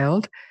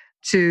child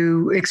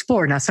to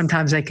explore. Now,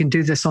 sometimes they can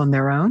do this on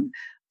their own.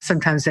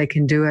 Sometimes they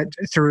can do it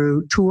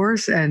through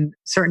tours, and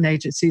certain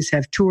agencies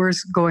have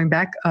tours going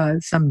back.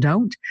 Some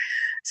don't.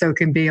 So it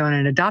can be on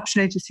an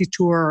adoption agency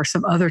tour or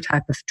some other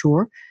type of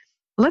tour.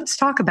 Let's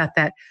talk about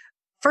that.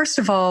 First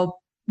of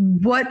all,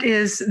 what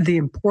is the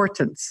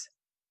importance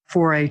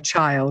for a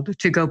child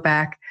to go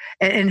back?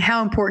 And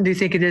how important do you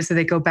think it is that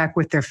they go back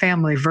with their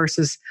family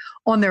versus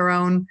on their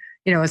own,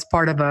 as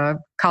part of a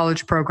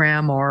college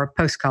program or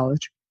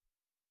post-college?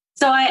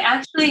 So I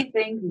actually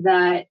think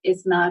that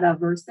it's not a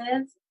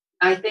versus.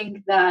 I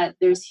think that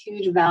there's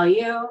huge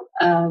value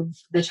of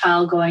the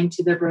child going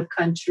to their birth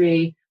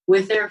country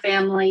with their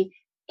family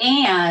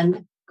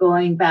and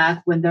going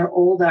back when they're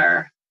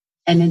older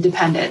and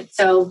independent.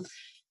 So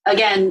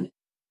again,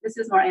 this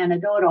is more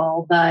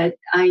anecdotal, but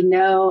I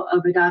know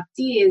of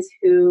adoptees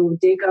who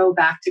did go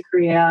back to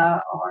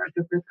Korea or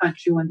their birth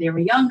country when they were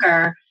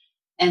younger.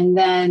 And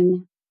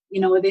then,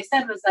 what they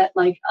said was that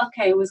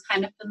it was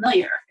kind of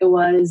familiar. It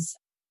was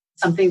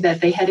something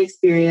that they had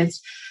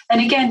experienced.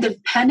 And again,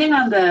 depending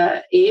on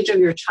the age of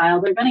your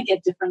child, they're going to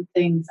get different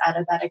things out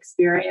of that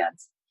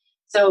experience.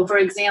 So for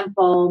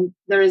example,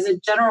 there is a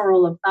general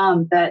rule of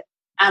thumb that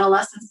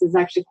adolescence is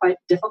actually quite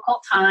a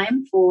difficult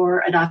time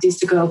for adoptees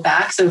to go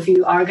back. So if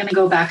you are going to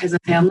go back as a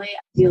family,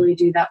 ideally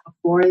do that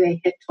before they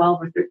hit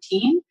 12 or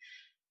 13,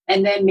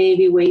 and then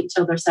maybe wait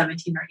till they're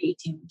 17 or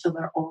 18 until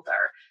they're older.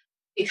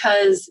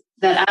 Because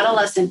that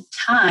adolescent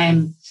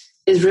time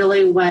is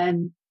really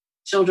when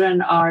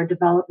children are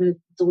developmentally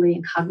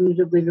and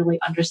cognitively really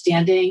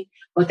understanding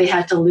what they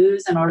had to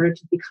lose in order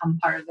to become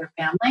part of their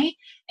family.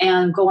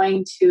 And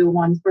going to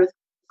one's birth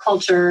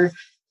culture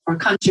or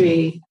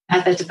country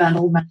at that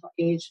developmental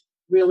age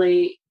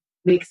really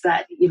makes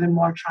that even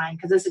more trying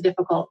because it's a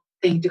difficult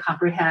thing to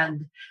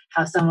comprehend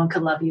how someone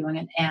could love you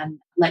and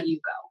let you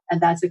go.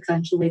 And that's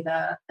essentially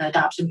the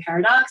adoption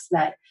paradox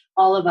that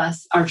all of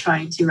us are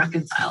trying to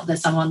reconcile, that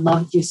someone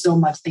loved you so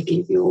much they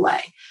gave you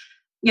away.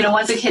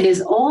 Once a kid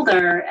is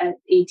older at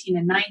 18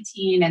 and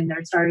 19 and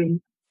they're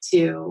starting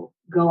to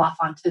go off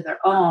onto their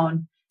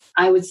own,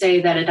 I would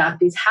say that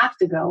adoptees have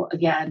to go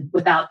again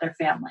without their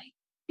family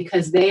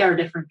because they are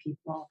different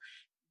people.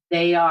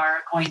 They are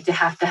going to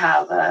have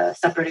a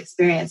separate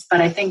experience.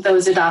 But I think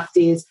those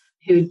adoptees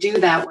who do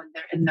that when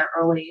they're in their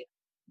early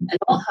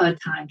adulthood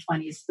time,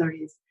 20s,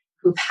 30s,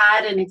 who've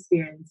had an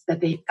experience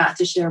that they've got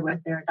to share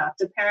with their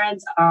adoptive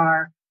parents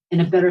are in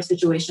a better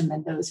situation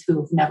than those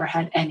who've never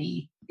had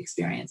any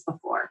experience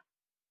before.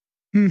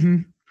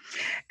 Mm-hmm.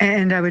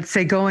 And I would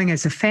say going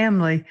as a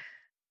family,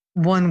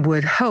 one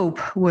would hope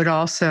would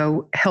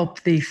also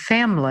help the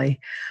family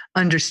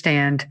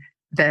understand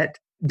that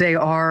they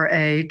are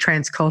a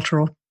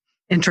transcultural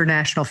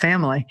international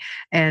family.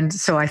 And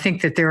so I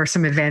think that there are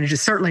some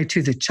advantages, certainly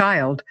to the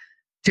child,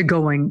 to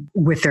going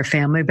with their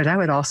family. But I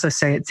would also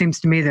say it seems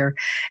to me there are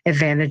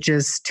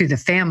advantages to the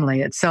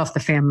family itself, the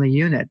family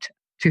unit,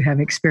 to have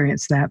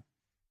experienced that.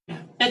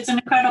 It's an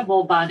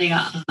incredible bonding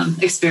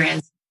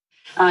experience.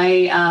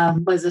 I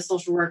was a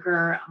social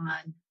worker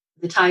on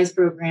the TIES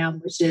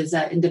program, which is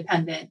an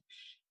independent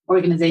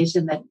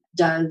organization that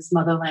does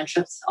motherland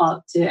trips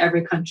up to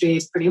every country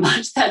pretty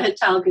much that a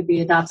child could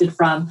be adopted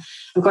from.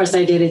 Of course,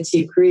 I did it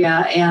to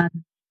Korea. And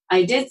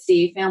I did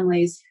see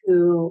families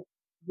who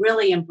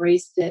really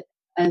embraced it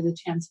as a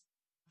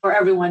for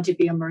everyone to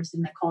be immersed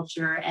in the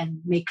culture and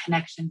make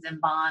connections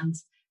and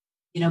bonds,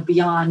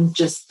 beyond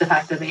just the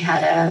fact that they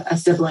had a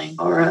sibling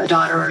or a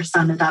daughter or a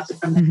son adopted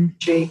from the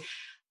country.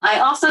 I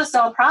also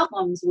saw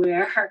problems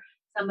where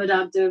some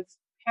adoptive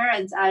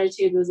parents'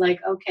 attitude was like,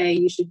 okay,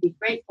 you should be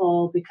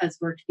grateful because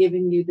we're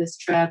giving you this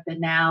trip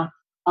and now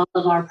all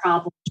of our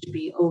problems should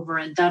be over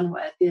and done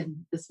with.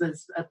 And this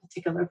was a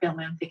particular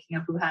family I'm thinking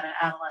of who had an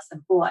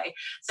adolescent boy.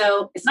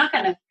 So it's not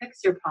going to fix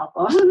your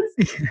problems,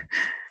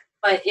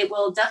 but it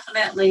will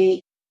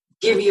definitely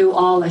give you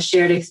all a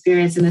shared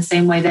experience in the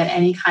same way that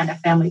any kind of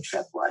family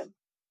trip would.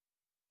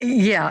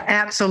 Yeah,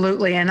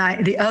 absolutely.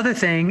 And the other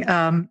thing,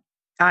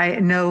 I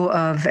know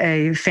of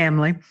a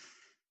family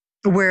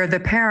where the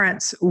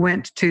parents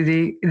went to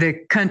the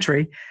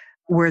country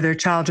where their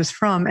child is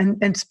from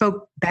and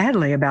spoke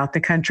badly about the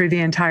country the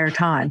entire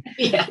time.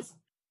 Yes.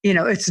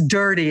 It's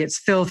dirty, it's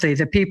filthy.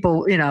 The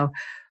people,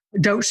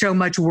 don't show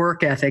much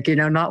work ethic,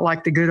 not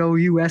like the good old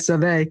US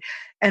of A.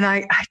 And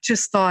I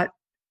just thought,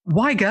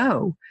 why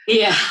go?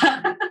 Yeah.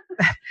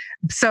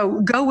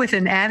 So go with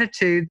an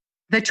attitude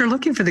that you're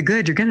looking for the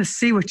good. You're going to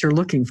see what you're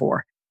looking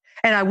for.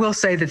 And I will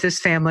say that this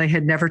family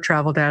had never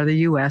traveled out of the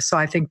US. So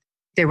I think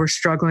they were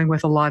struggling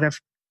with a lot of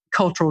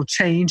cultural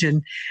change.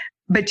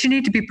 But you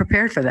need to be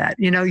prepared for that.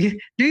 You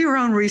do your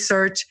own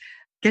research,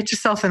 get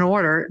yourself in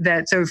order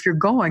so if you're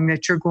going,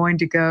 that you're going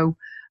to go.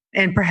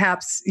 And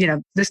perhaps,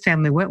 this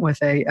family went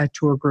with a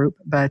tour group,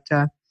 but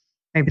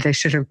maybe they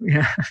should have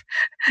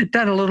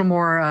done a little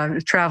more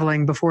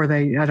traveling before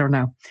I don't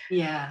know.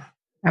 Yeah.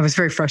 I was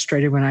very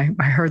frustrated when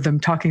I heard them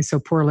talking so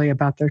poorly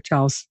about their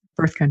child's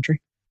birth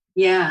country.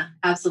 Yeah,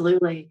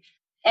 absolutely.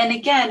 And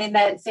again, in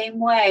that same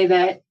way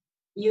that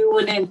you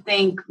wouldn't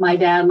think my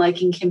dad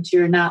liking kimchi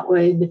or not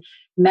would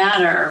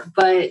matter,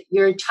 but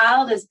your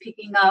child is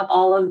picking up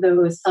all of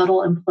those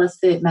subtle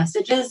implicit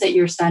messages that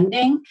you're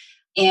sending.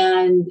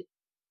 And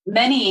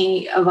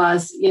many of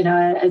us,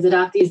 as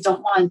adoptees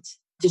don't want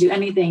to do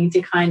anything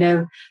to kind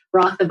of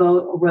rock the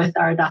boat with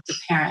our adoptive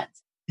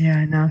parents. Yeah,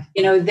 I know.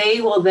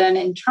 They will then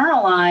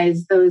internalize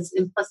those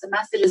implicit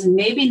messages, and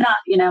maybe not,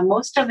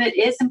 most of it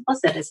is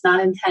implicit. It's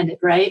not intended,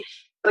 right?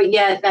 But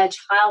yet that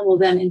child will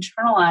then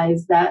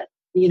internalize that,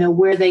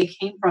 where they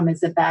came from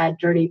is a bad,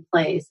 dirty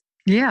place.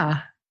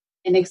 Yeah.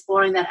 And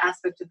exploring that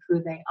aspect of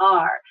who they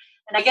are.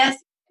 And I guess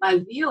my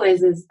view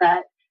is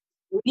that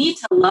we need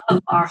to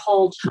love our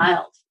whole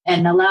child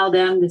and allow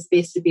them the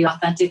space to be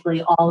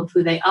authentically all of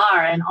who they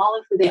are. And all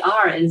of who they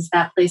are is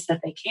that place that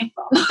they came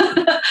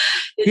from.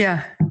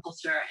 Yeah.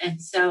 Culture. And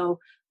so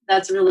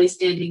that's really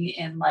standing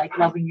in like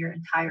loving your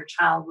entire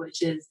child,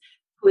 which is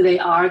who they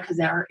are because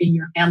they're in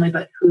your family,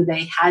 but who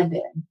they had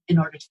been in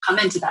order to come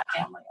into that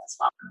family as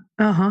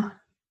well. Uh-huh.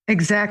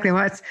 Exactly.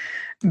 Well, it's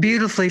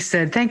beautifully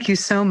said. Thank you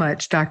so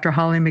much, Dr.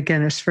 Holly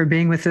McGinnis, for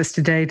being with us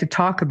today to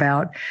talk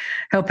about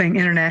helping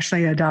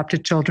internationally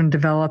adopted children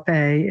develop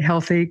a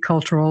healthy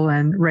cultural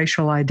and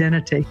racial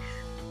identity.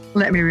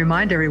 Let me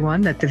remind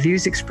everyone that the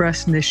views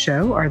expressed in this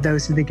show are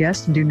those of the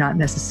guest and do not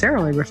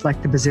necessarily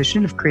reflect the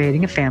position of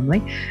creating a family,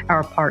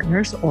 our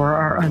partners, or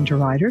our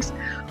underwriters.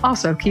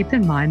 Also, keep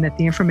in mind that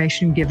the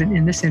information given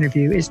in this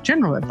interview is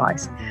general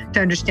advice. To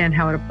understand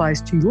how it applies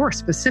to your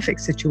specific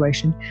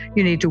situation,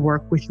 you need to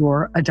work with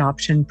your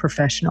adoption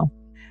professional.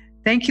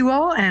 Thank you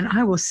all, and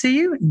I will see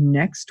you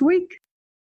next week.